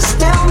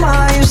understand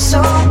why you're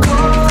so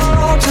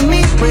cold to me.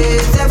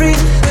 With every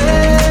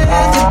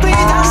breath you breathe,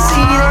 I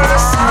see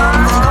there's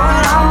something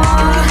going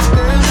on.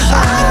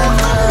 I don't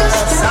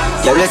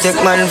understand. Yeah, let's take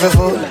man for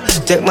food,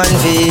 take man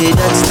for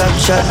that stop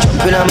shot.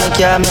 Jump in on my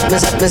car, make me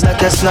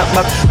like a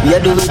snapback. We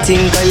do we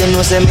think, cause you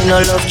know say me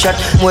no love chat.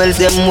 Well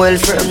them well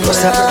firm,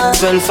 plus I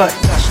 12 fat.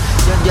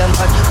 Damn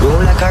hot, roll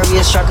like a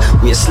race track.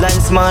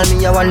 Waistline small,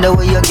 me I wonder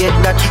where you get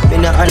that. Me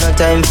not have no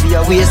time for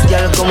your waist,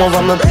 girl, come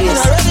over my place.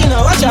 Already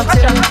know, watch out,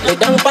 lay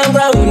down on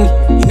ground,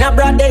 in a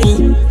broad day.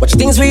 Watch the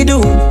things we do,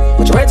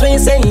 watch your words when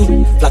you say.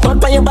 Flat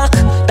out on your back,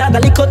 that a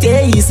little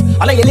taste.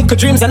 All of your little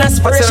dreams and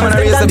aspirations, them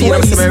down to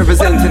waste.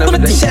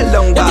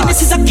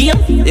 This is a game,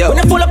 when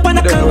you pull up on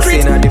the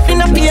concrete,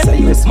 in a pain,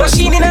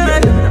 machine in a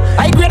hand,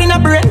 high grade in a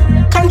brain,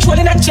 control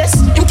in a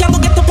chest, him can't go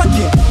get up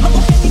again.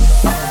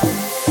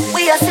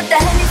 We are set the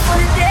honey for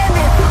the day,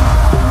 baby.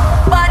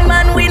 Bad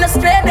man, we no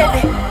stray,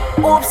 baby.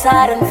 Oops,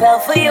 I done fell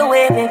for your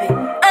way, baby.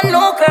 I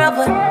know, girl,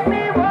 but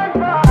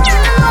you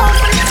know,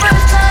 for the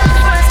first time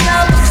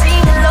we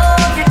seen the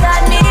love, you got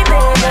me,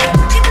 baby.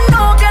 Even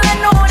though, girl, I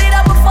know that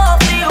I would fall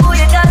for you,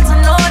 you got to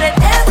know that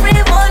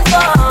everyone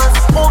falls.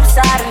 Oops,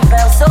 I done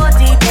fell so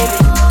deep, baby.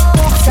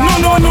 Oops, I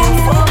want you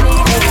for me,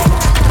 baby.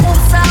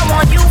 Oops, I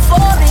want you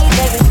for me,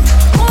 baby.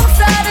 Oops,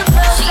 I done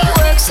fell. She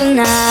works the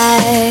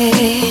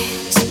night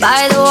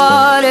by the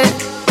water,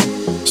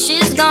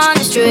 she's gone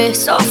astray,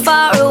 so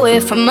far away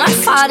from her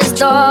father's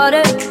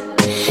daughter.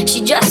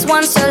 She just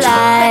wants her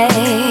life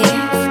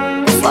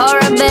for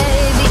a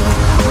baby.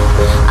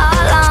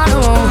 All on her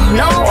own,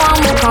 no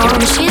one will come.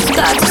 She's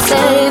got to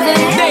save it.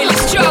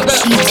 She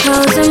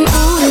tells him,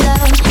 ooh,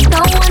 love,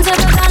 no one's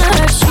ever gonna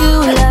hurt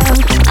you, love.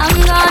 I'm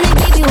gonna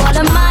give you all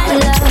of my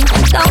love.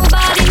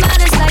 Nobody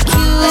matters like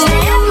you.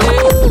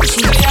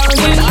 She tells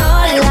him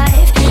your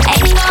life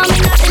ain't gonna be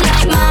nothing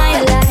like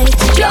my life.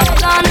 You're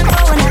gonna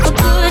grow and have a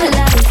good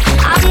life.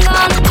 I'm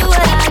gonna do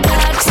what I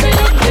got to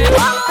do.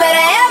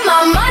 Better have my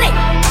money.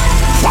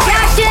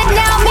 Cash it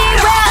now, me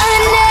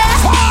round there.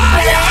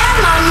 Better have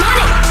my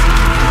money.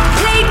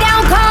 Lay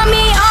down, call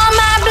me on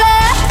my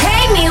blood.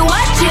 Pay me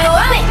what you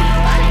want it.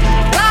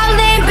 Gold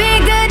ain't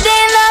bigger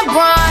than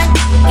LeBron.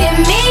 Give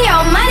me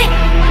your money.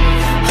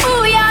 Who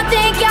y'all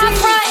think y'all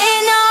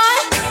frontin' on?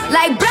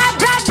 Like blah,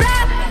 blah,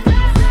 blah.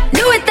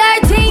 Louis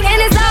 13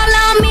 and it's all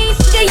on me.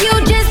 So you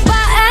just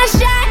bought a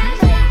shot.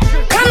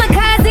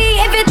 Kamikaze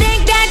if you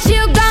think that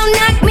you gon'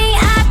 knock me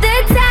off the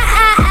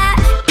top.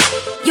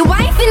 Your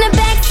wife in the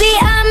backseat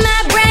of my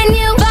brand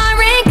new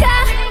foreign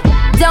car.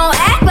 Don't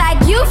act like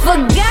you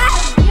forgot.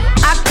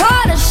 I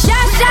called a shot.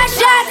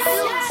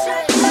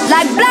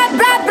 Like blah,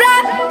 blah,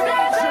 blah.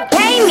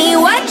 Pay me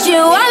what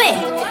you want it.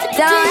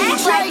 Don't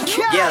act like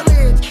you. Yeah,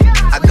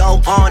 I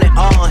go on and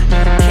on.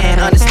 Can't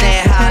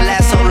understand how I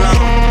last so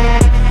long.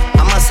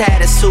 I must have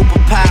the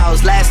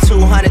superpowers. Last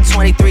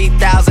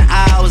 223,000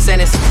 hours.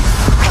 And it's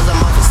cause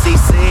I'm off the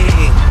CC.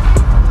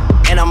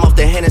 And I'm off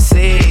the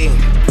Hennessy.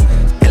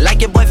 And like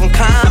your boy from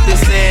Compton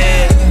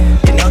said,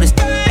 you know this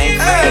ain't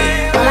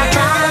free. Well, I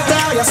tried to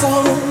tell you so.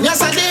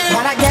 Yes, I did.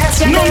 But I guess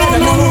you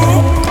didn't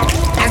know.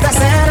 As I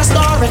said, the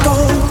story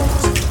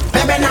goes.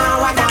 Baby,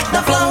 now I got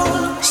the flow.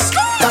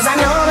 Cause I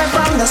know it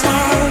from the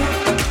start.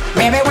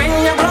 Baby, when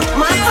you broke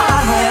my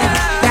heart,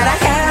 that I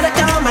had to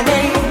call my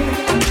name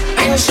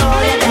and show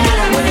you that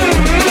I win.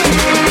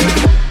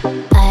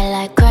 I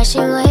like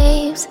crashing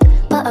waves,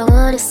 but I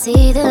wanna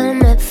see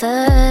them at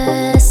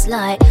first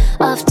light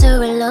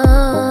after a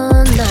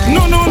long night.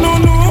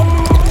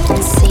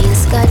 And see the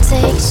sky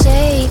take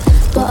shape,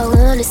 but I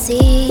wanna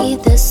see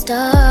the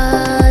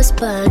stars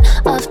burn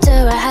after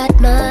I had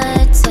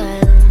my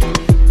time.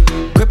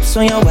 Grips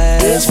on your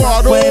waist,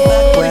 walk way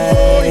back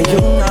way. You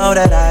know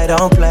that I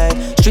don't play.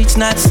 Streets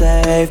not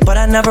safe, but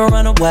I never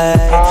run away,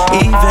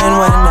 even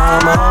when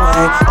I'm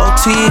away.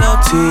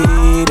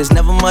 OT, there's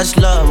never much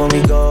love when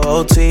we go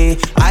OT.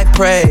 I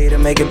pray to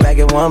make it back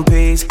in one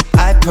piece.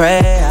 I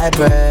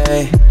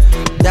pray.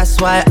 That's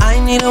why I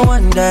need a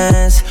one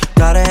dance.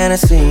 Got a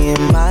Hennessy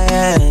in my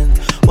hand.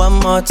 One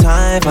more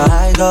time before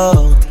I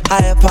go.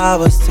 Higher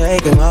powers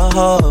taking a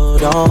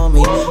hold on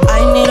me.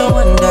 I need a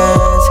one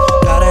dance.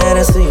 Got a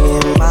Hennessy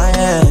in my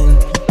hand.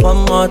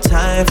 One more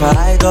time before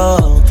I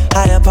go.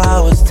 Higher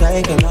powers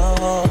taking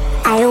over.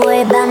 I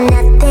worry about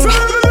nothing. I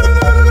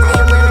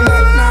am wearing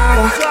that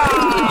matter.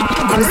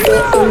 I'm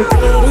sitting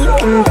pretty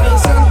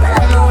impatient, but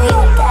I know you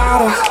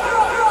gotta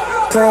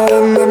put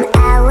in them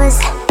hours.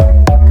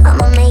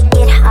 I'ma make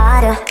it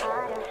harder.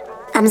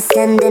 I'm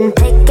sending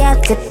pic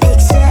after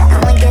picture.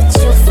 I'ma get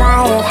you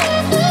fired.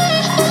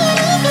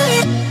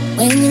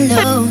 When you're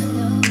low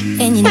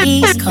and your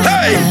knees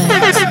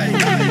collapse,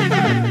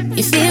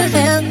 you feel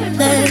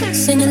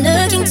helpless and you're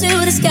looking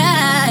to the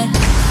sky.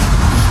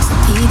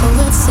 Some people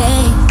would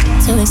say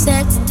to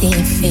accept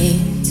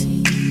defeat.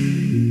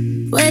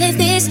 What if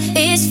this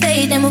is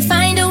fate? Then we'll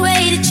find a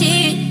way to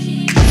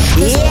cheat.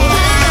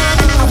 Yeah.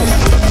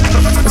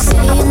 We'll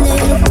say a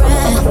little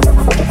prayer.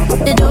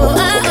 The door.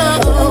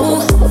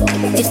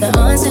 If the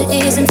answer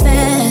isn't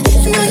fair,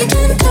 you know you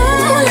can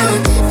call on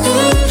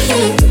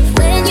me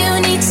when you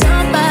need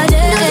somebody.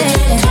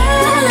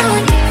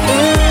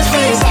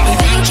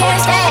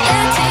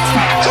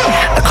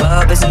 The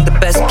club isn't the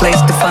best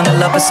place to find a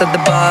lover, so the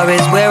bar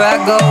is where I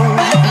go.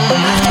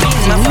 Me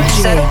and my friends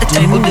sat at the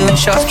table doing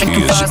shots,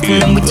 drinking fast,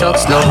 and then we talk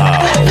slow.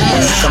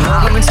 Come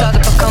over and start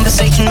up a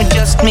conversation with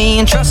just me,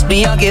 and trust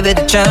me, I'll give it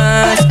a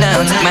chance.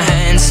 Now take my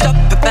hand, stop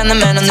it, and the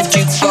man on the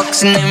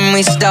jukebox, and then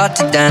we start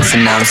to dance.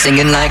 And now I'm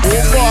singing like, you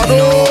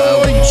know I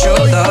want your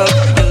love.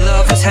 Your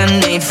love was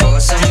handmade for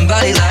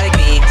somebody like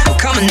me. Well,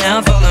 come on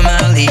now, follow my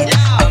lead.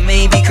 I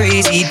may be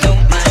crazy, don't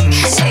mind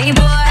me. Hey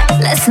boy,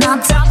 let's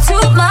not talk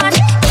too much.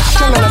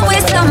 Pop up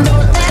with some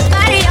that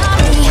body on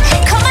me.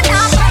 Come on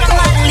now, follow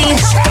my lead.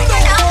 Come on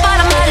now,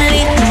 follow my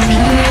lead.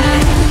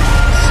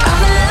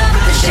 I'm in love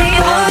with the shape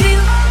of you.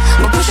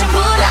 We'll push and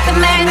pull like a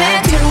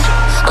magnet do.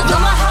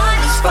 Although my heart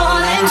is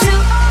falling too.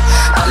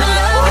 I'm in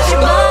love with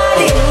your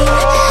body.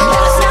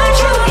 Last night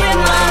you were in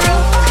my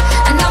room,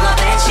 and all my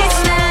bed sheets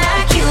smell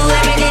like you.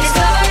 Every day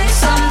discovering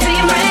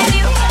something brand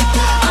new.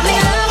 I'm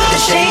in love with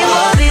the shape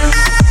of you.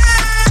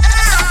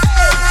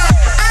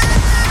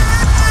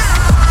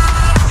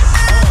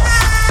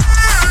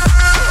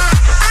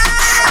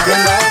 I'm in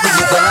love with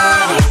your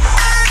body.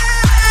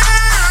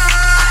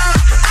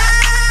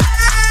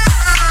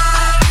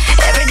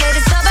 Every day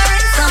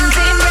discovering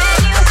something brand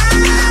new.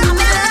 I'm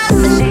in love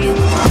with you.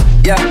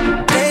 Yeah,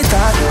 they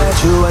thought that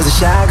you was a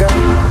shy girl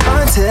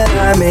until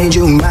I made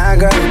you my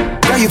girl.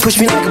 Girl, you pushed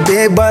me like a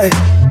big boy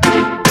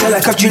till I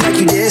cuffed you like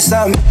you did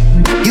something.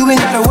 You ain't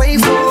gotta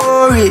wait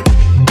for it.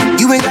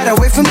 You ain't gotta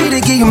wait for me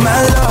to give you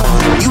my love.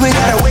 You ain't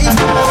gotta wait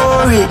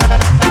for it.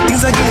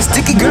 Things are getting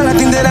sticky, girl, I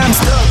think that I'm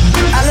stuck.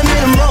 I'll admit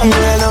I'm wrong,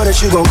 but I know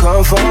that you gon'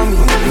 come for me.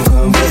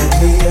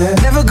 Yeah.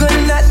 Never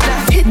gonna not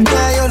hit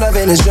that. Your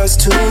loving is just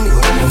to me.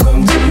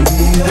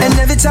 And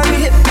every time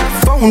you hit my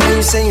phone,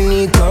 you say you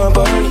need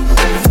company.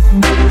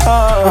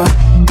 Oh,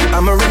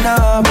 I'ma run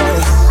up on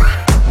you.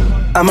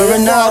 I'ma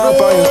run up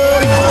on you.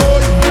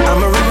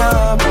 I'ma run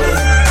up on you.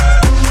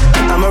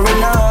 I'ma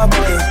run up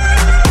on you.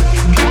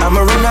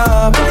 I'ma run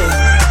up on you.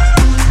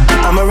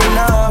 I'ma run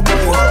up on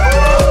you.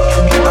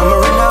 I'ma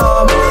run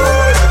up on you.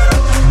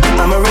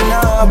 I'ma run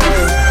up on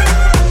you.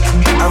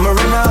 I'ma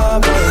run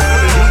up on you.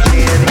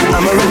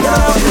 I'ma run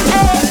up on you.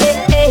 Hey, hey,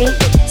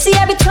 hey. See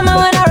every time I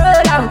wanna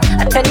roll out,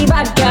 I tell the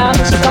bad girl,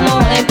 she come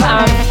on and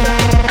palm.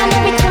 And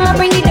every time I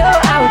bring the door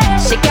out,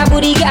 shake your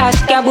booty, girl,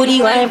 shake your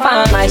booty, wine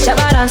palm. My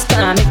shabba dance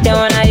can make them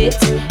wanna hit,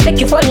 make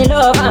you fall in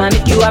love and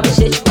make you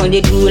appreciate. When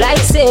they do like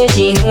say,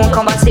 she won't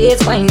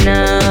conversate, why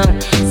now?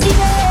 See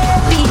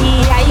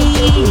baby,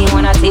 I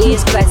wanna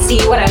taste, 'cause I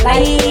see what I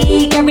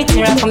like.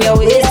 Everything right from your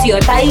waist to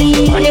your thigh.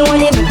 Only one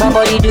make my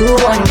body do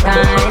one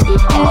time.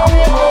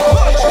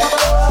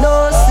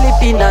 No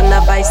sleeping on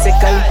a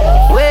bicycle.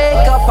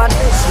 Wake up and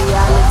face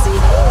reality.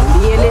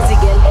 Don't be a lazy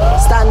girl,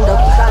 stand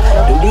up.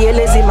 Don't be a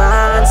lazy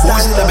man,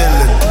 stand up.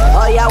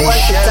 Oh yeah,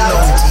 work it out.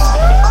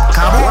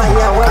 Oh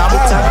yeah, work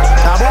it out.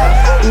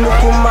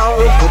 Look my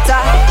put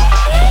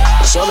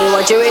out. Show me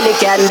what you really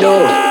can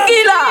do.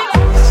 Killer.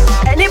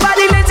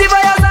 Anybody lazy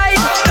by your side?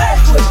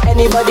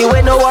 Anybody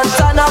when no one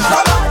turn up?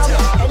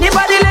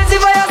 Anybody lazy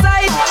by your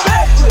side?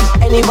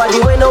 Anybody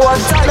when no one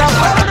turn up?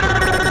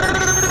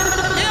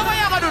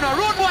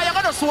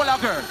 Soul a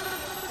girl.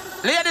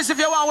 Ladies, if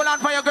you want to hold on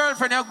for your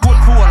girlfriend, you're good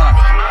for her.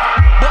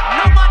 But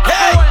no man to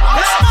hold.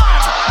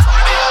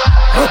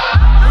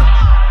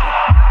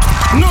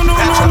 No.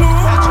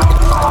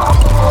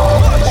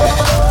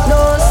 No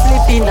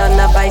sleeping on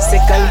a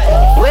bicycle.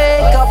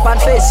 Wake up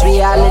and face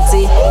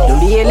reality. Don't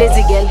be a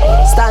lazy girl,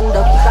 stand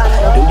up.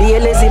 Don't be a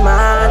lazy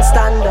man,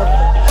 stand up.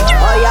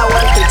 Oh yeah,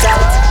 work it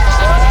out.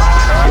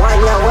 Why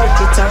you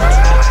work it out?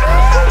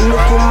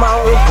 Look my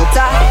put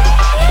out.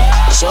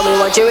 Show me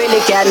what you really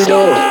can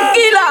do.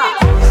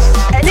 Killer.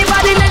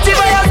 Anybody lazy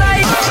by your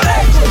side?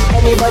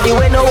 Anybody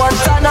when no one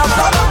turn up?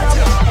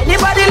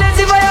 Anybody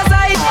lazy by your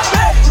side?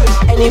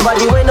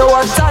 Anybody when no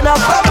one turn up?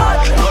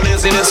 No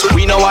laziness,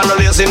 we no want no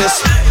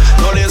laziness.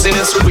 No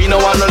laziness, we no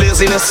want no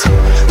laziness.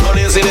 No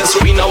laziness,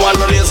 we no want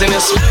no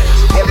laziness.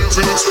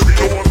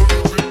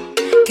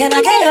 Can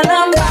I get your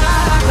number?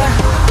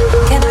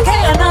 Can I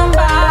get your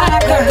number?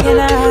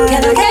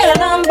 Can I get your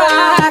number?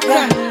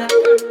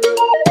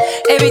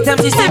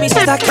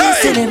 a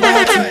kissing and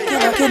biting,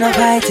 can I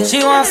fight it?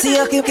 She wants to see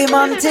a keep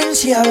mountain,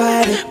 she a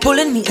ride it,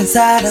 pulling me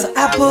inside her. So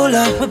I pull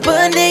up, we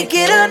butt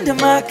naked under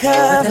my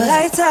cover. The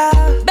lights out,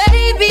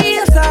 baby,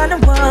 I'm starting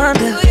to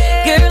wonder.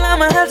 Girl,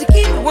 I'ma have to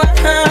keep it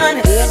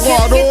 100.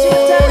 Can I get you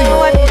to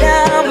wipe it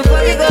down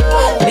before you go?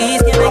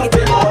 Please, can I get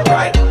you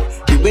right?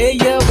 The way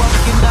you're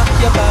walking up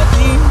your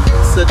body,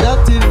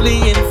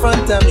 seductively in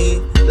front of me,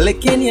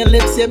 licking your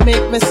lips, you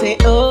make me say,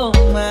 oh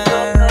my.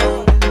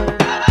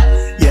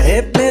 You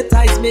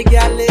hypnotize me,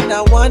 girl, in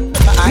a one.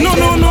 I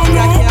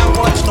can't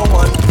watch no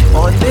one.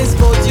 On this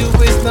boat, you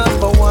is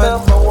number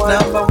one.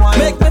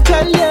 Make me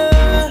tell you,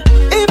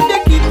 if you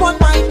keep on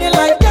whining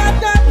like that,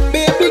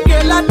 baby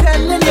girl, I'm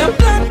telling you,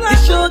 the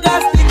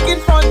sugar stick in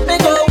front, me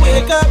go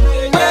wake up.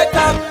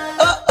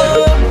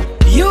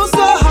 You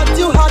so hot,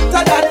 you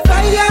hotter than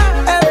fire.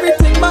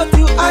 Everything but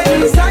you I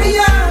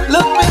desire.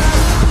 Look me,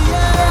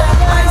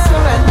 I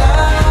surrender.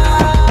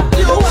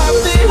 You have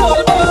the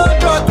whole world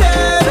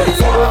broken.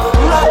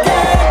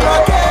 Rocket,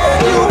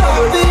 you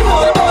have the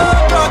whole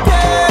world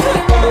broken.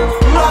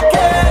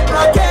 Rocket,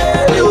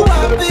 you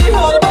have the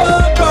whole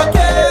world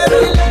broken.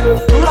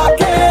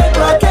 Rocket,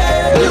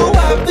 you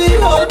have the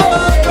whole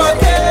world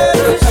broken.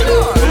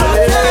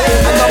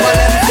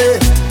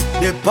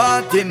 The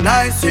party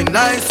nice,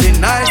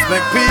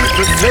 make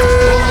people say,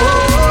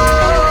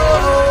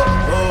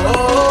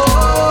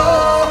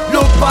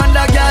 look on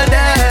the girl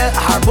there,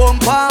 her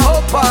bumper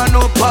up and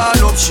up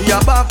and up. She a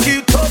back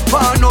it up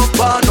and up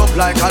and up,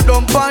 like a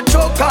dumper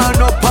truck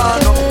and up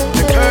and up.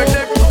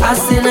 I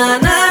say na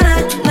na na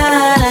na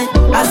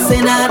na. I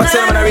say na na na na.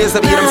 I'm gonna raise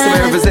up here, I'm still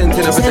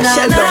representing us with the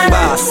Shell Down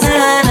Boss.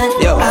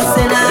 Yo, I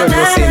say na na na.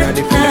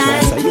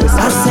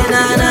 I say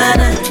na na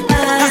na.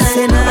 I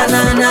say na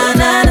na na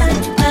na.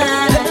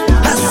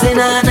 I say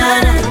na na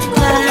na.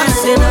 I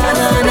say na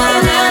na na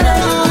na.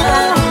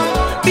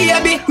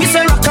 Baby, me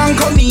say rock and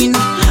come in.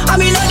 I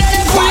mean, I let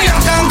it go,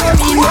 rock and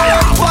come in.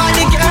 Why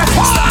the girl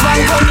stop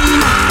and come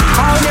in?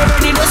 How they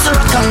ready to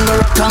rock and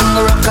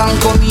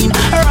come in,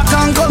 rock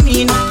and come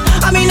in.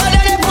 I mean, I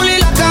let it pull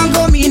it rock and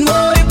come in.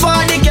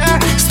 Why the girl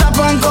stop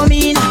and come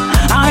in?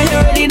 How they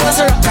ready to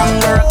rock and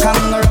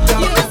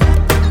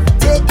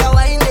Take a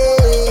wine,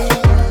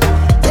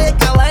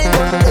 take a wine,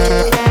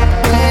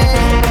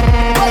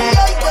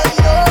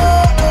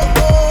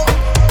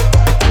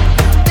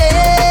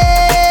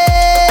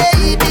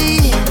 baby.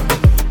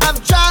 I've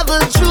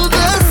traveled through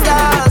the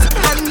stars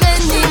and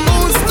many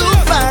moons to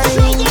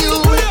find you,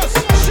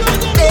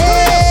 baby.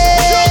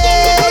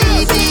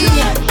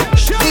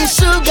 The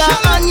sugar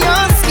on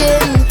your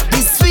skin,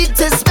 the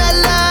sweetest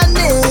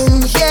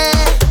melanin, yeah.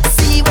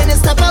 See when you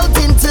step out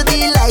into the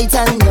light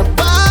and your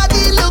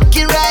body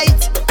looking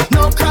right.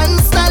 No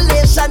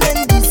constellation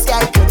in the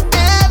sky could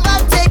ever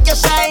take your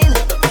shine.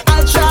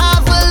 I'll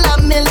travel a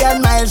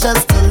million miles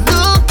just to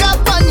look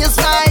up on your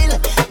smile,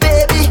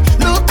 baby.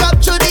 Look up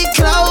to the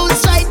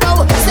clouds right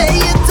now. Say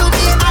it to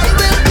me, I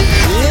will be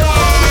here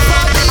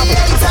for the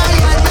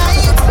entire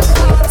night.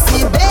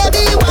 See,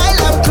 baby, while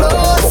I'm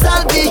close,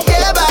 I'll be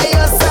here by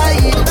your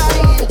side.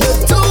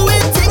 You're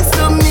doing things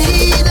to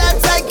me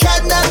that I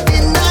cannot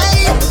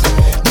deny.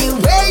 The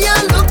way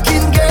you're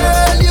looking,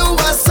 girl, you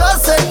are so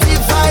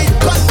certified.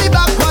 Cut me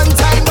back one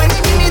time when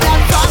you give me that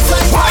fast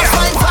line.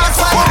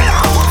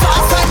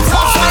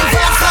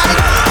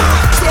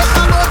 Take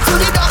my boat to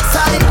the dark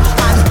side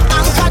and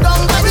anchor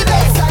down by the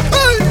bedside.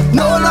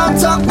 No long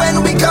talk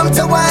when we come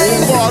to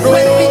wine.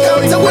 When we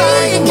come to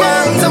wine,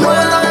 girl. No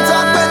long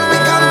talk when we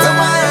come to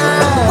wine.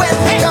 When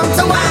we come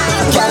to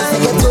wine, girl.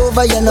 Get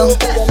over, you know.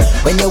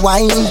 When you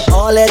whine,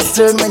 all heads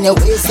turn when your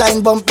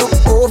waistline bump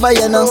over,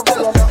 you know.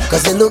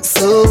 Cause you look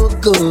so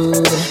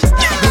good.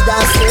 The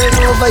dance turn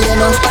over, you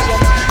know.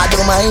 I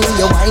don't mind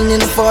you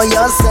whining for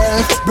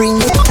yourself. Bring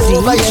it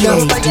over, you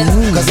know.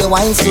 Cause you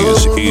whine so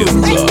good.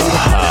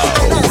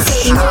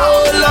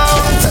 No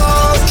long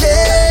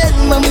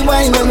talking when we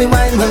whine, when we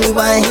whine, when we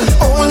whine.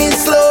 Only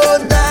slow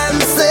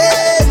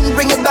dancing.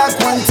 Bring it back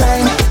one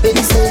time.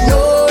 Baby say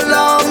no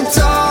long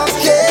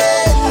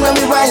talking when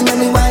we whine, when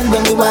we whine,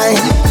 when we whine.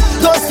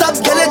 Don't stop,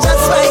 girl, it's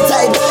just right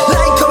time.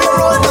 Like how we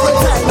roll double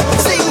time.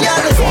 Sing,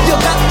 girl, you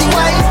got the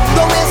wine.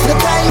 Don't waste the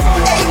time.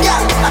 Hey,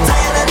 girl, I'm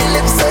tired of the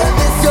lip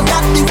service. You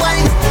got the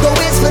wine. Don't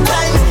waste the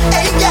time.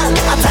 Hey, girl,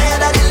 I'm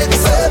tired of the lip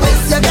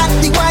service. You got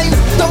the wine.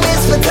 Don't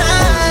waste the time.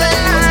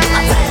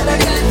 I'm tired of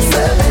the lip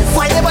service.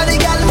 Why the body,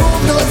 girl,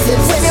 move those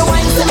hips when you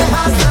wine to the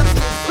house?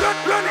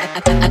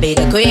 I be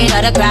the queen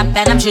of the crap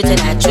and I'm true to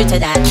that, true to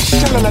that.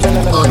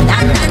 Oh,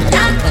 na na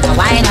na, when I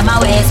whine on my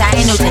waist, I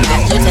ain't new to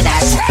that, new to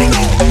that.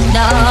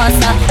 No,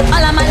 so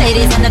all of my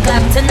ladies in the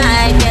club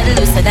tonight, get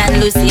looser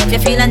than Lucy if you're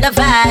feeling the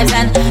vibes.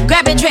 And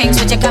grab your drinks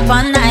with your cup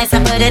on nice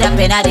and put it up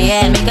in the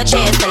air and make a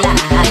cheers to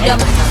life. It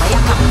don't matter where you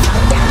come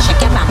from, yeah,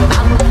 shake your bam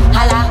bam.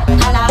 Holla,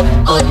 holla,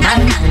 oh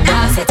na na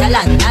na. Say to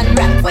London,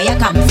 rap where you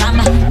come from.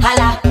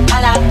 Holla,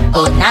 holla,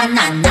 oh na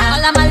na na.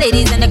 All of my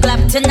ladies in the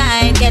club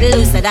tonight, get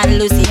looser than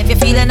Lucy if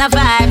you're feeling the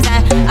vibes.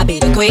 I be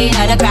the queen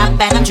of the crap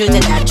and I'm true to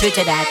that, true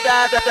to that.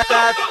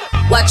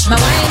 Watch my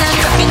wine and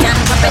rock it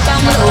and drop it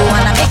down low.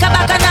 And I make a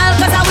bacchanal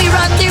cause how we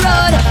run the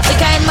road. The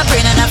kind my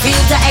brain and I feel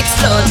to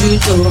explode. You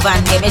too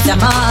and give me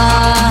some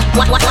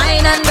more.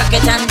 Wine and rock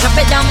it and drop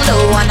it down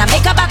low. And I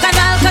make a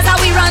bacchanal cause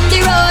how we run the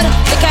road.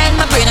 The kind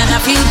my